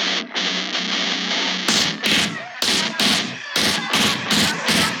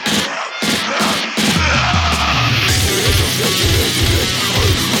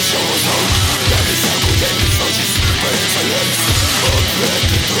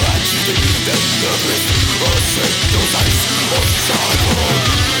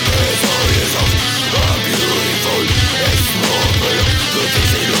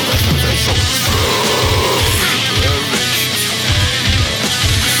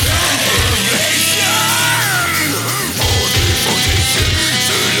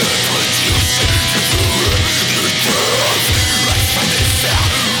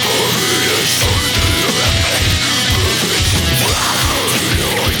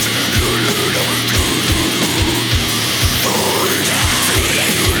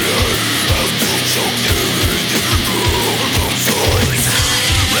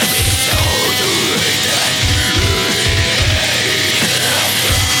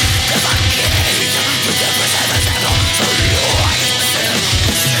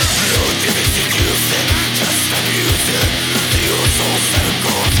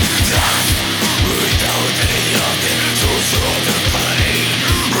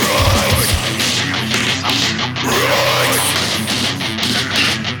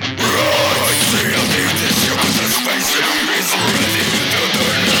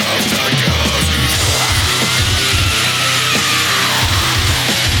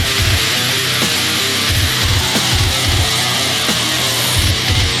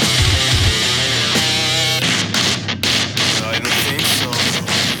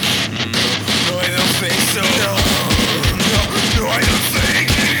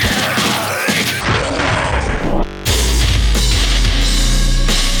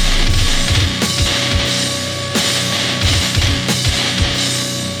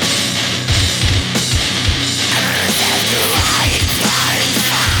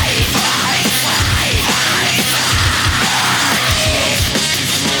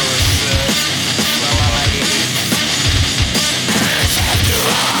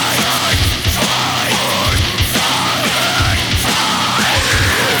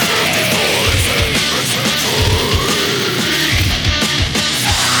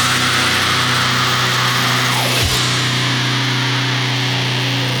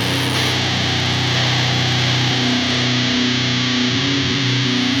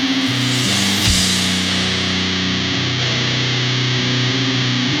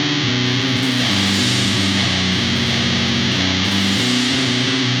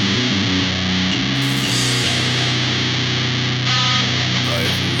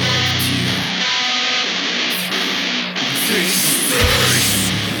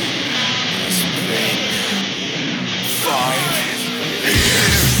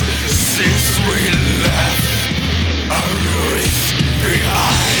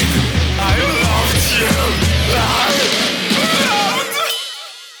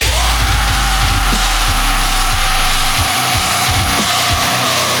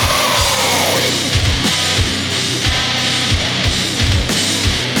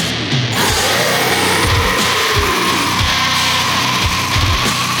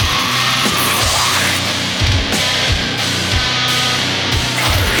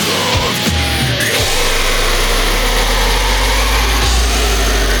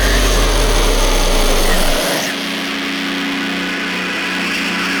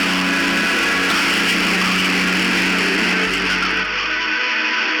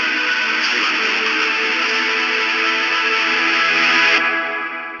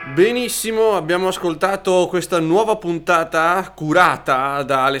 Benissimo, abbiamo ascoltato questa nuova puntata curata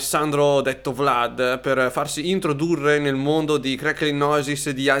da Alessandro detto Vlad per farsi introdurre nel mondo di Crackling Noises,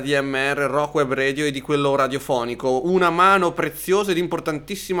 di ADMR, Rock Web Radio e di quello radiofonico. Una mano preziosa ed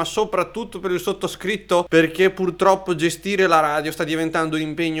importantissima soprattutto per il sottoscritto, perché purtroppo gestire la radio sta diventando un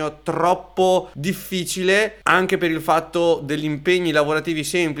impegno troppo difficile, anche per il fatto degli impegni lavorativi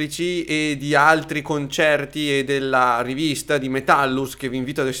semplici e di altri concerti e della rivista di Metallus che vi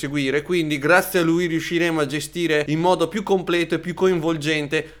invito ad seguire. Quindi grazie a lui riusciremo a gestire in modo più completo e più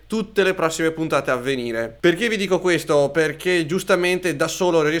coinvolgente tutte le prossime puntate a venire. Perché vi dico questo? Perché giustamente da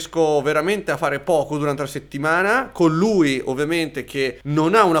solo riesco veramente a fare poco durante la settimana. Con lui ovviamente, che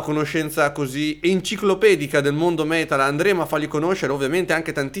non ha una conoscenza così enciclopedica del mondo metal, andremo a fargli conoscere ovviamente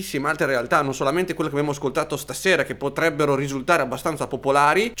anche tantissime altre realtà, non solamente quelle che abbiamo ascoltato stasera, che potrebbero risultare abbastanza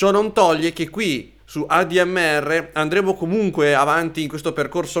popolari. Ciò non toglie che qui su ADMR andremo comunque avanti in questo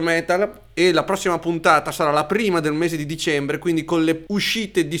percorso metal, e la prossima puntata sarà la prima del mese di dicembre, quindi con le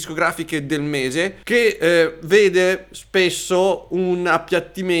uscite discografiche del mese, che vede spesso un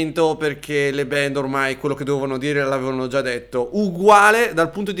appiattimento, perché le band ormai quello che dovevano dire l'avevano già detto. Uguale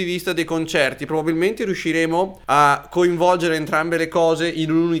dal punto di vista dei concerti, probabilmente riusciremo a coinvolgere entrambe le cose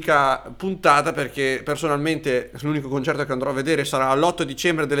in un'unica puntata, perché personalmente l'unico concerto che andrò a vedere sarà l'8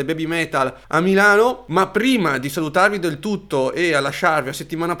 dicembre delle Baby Metal a Milano. Ma prima di salutarvi del tutto e a lasciarvi a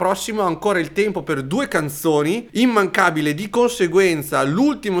settimana prossima, ancora il tempo per due canzoni. Immancabile di conseguenza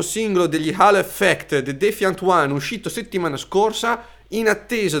l'ultimo singolo degli Halo Effect, The Defiant One, uscito settimana scorsa, in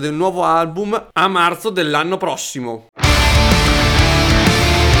attesa del nuovo album a marzo dell'anno prossimo.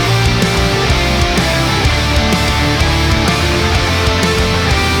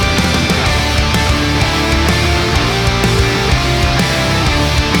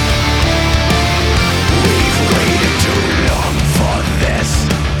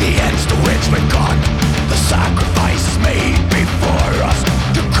 Sacrifice made before us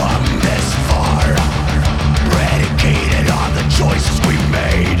to come this far, predicated on the choices we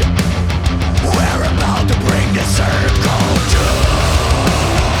made. We're about to bring this earth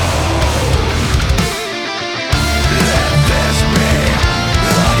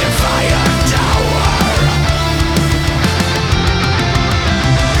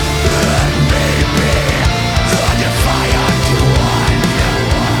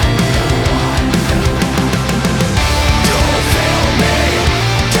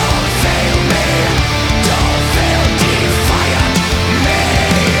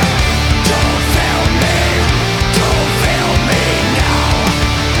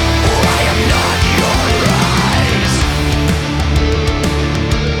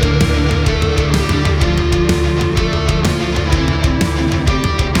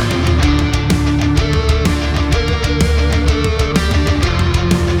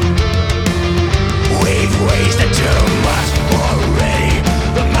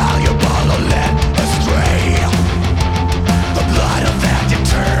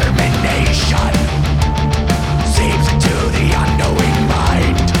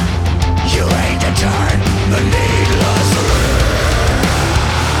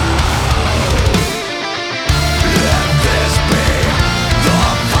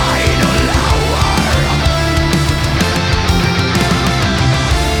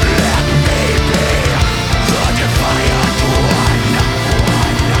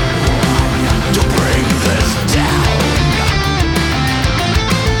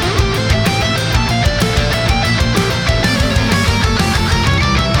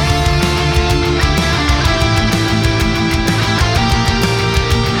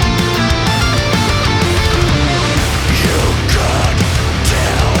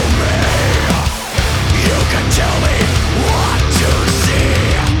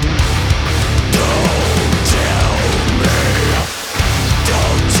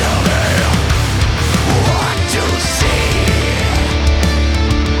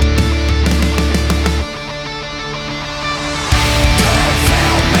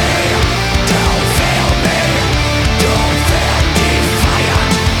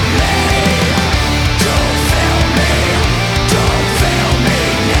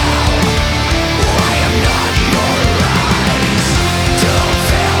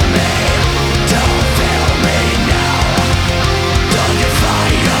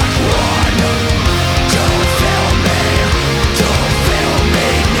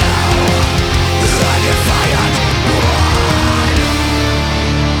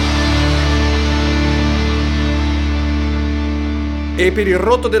E per il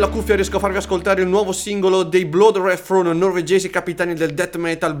rotto della cuffia riesco a farvi ascoltare il nuovo singolo dei Blood Red Throne, norvegesi capitani del death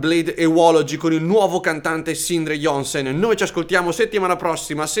metal Blade Ewology, con il nuovo cantante Sindre Jonsen. Noi ci ascoltiamo settimana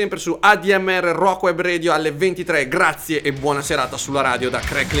prossima sempre su ADMR Rock Web Radio alle 23. Grazie e buona serata sulla radio da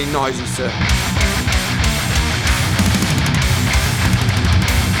Crackling Noises.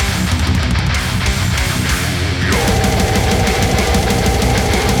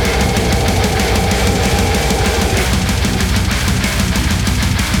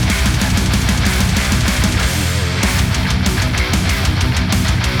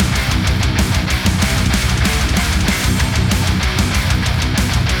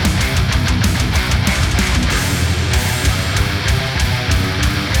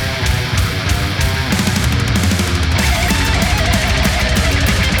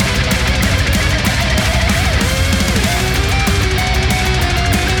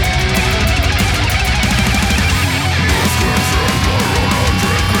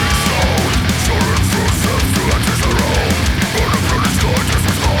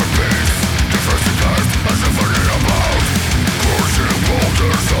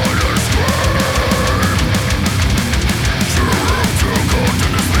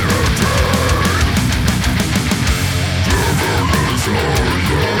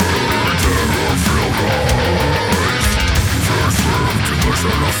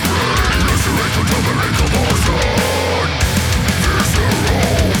 Resurrect the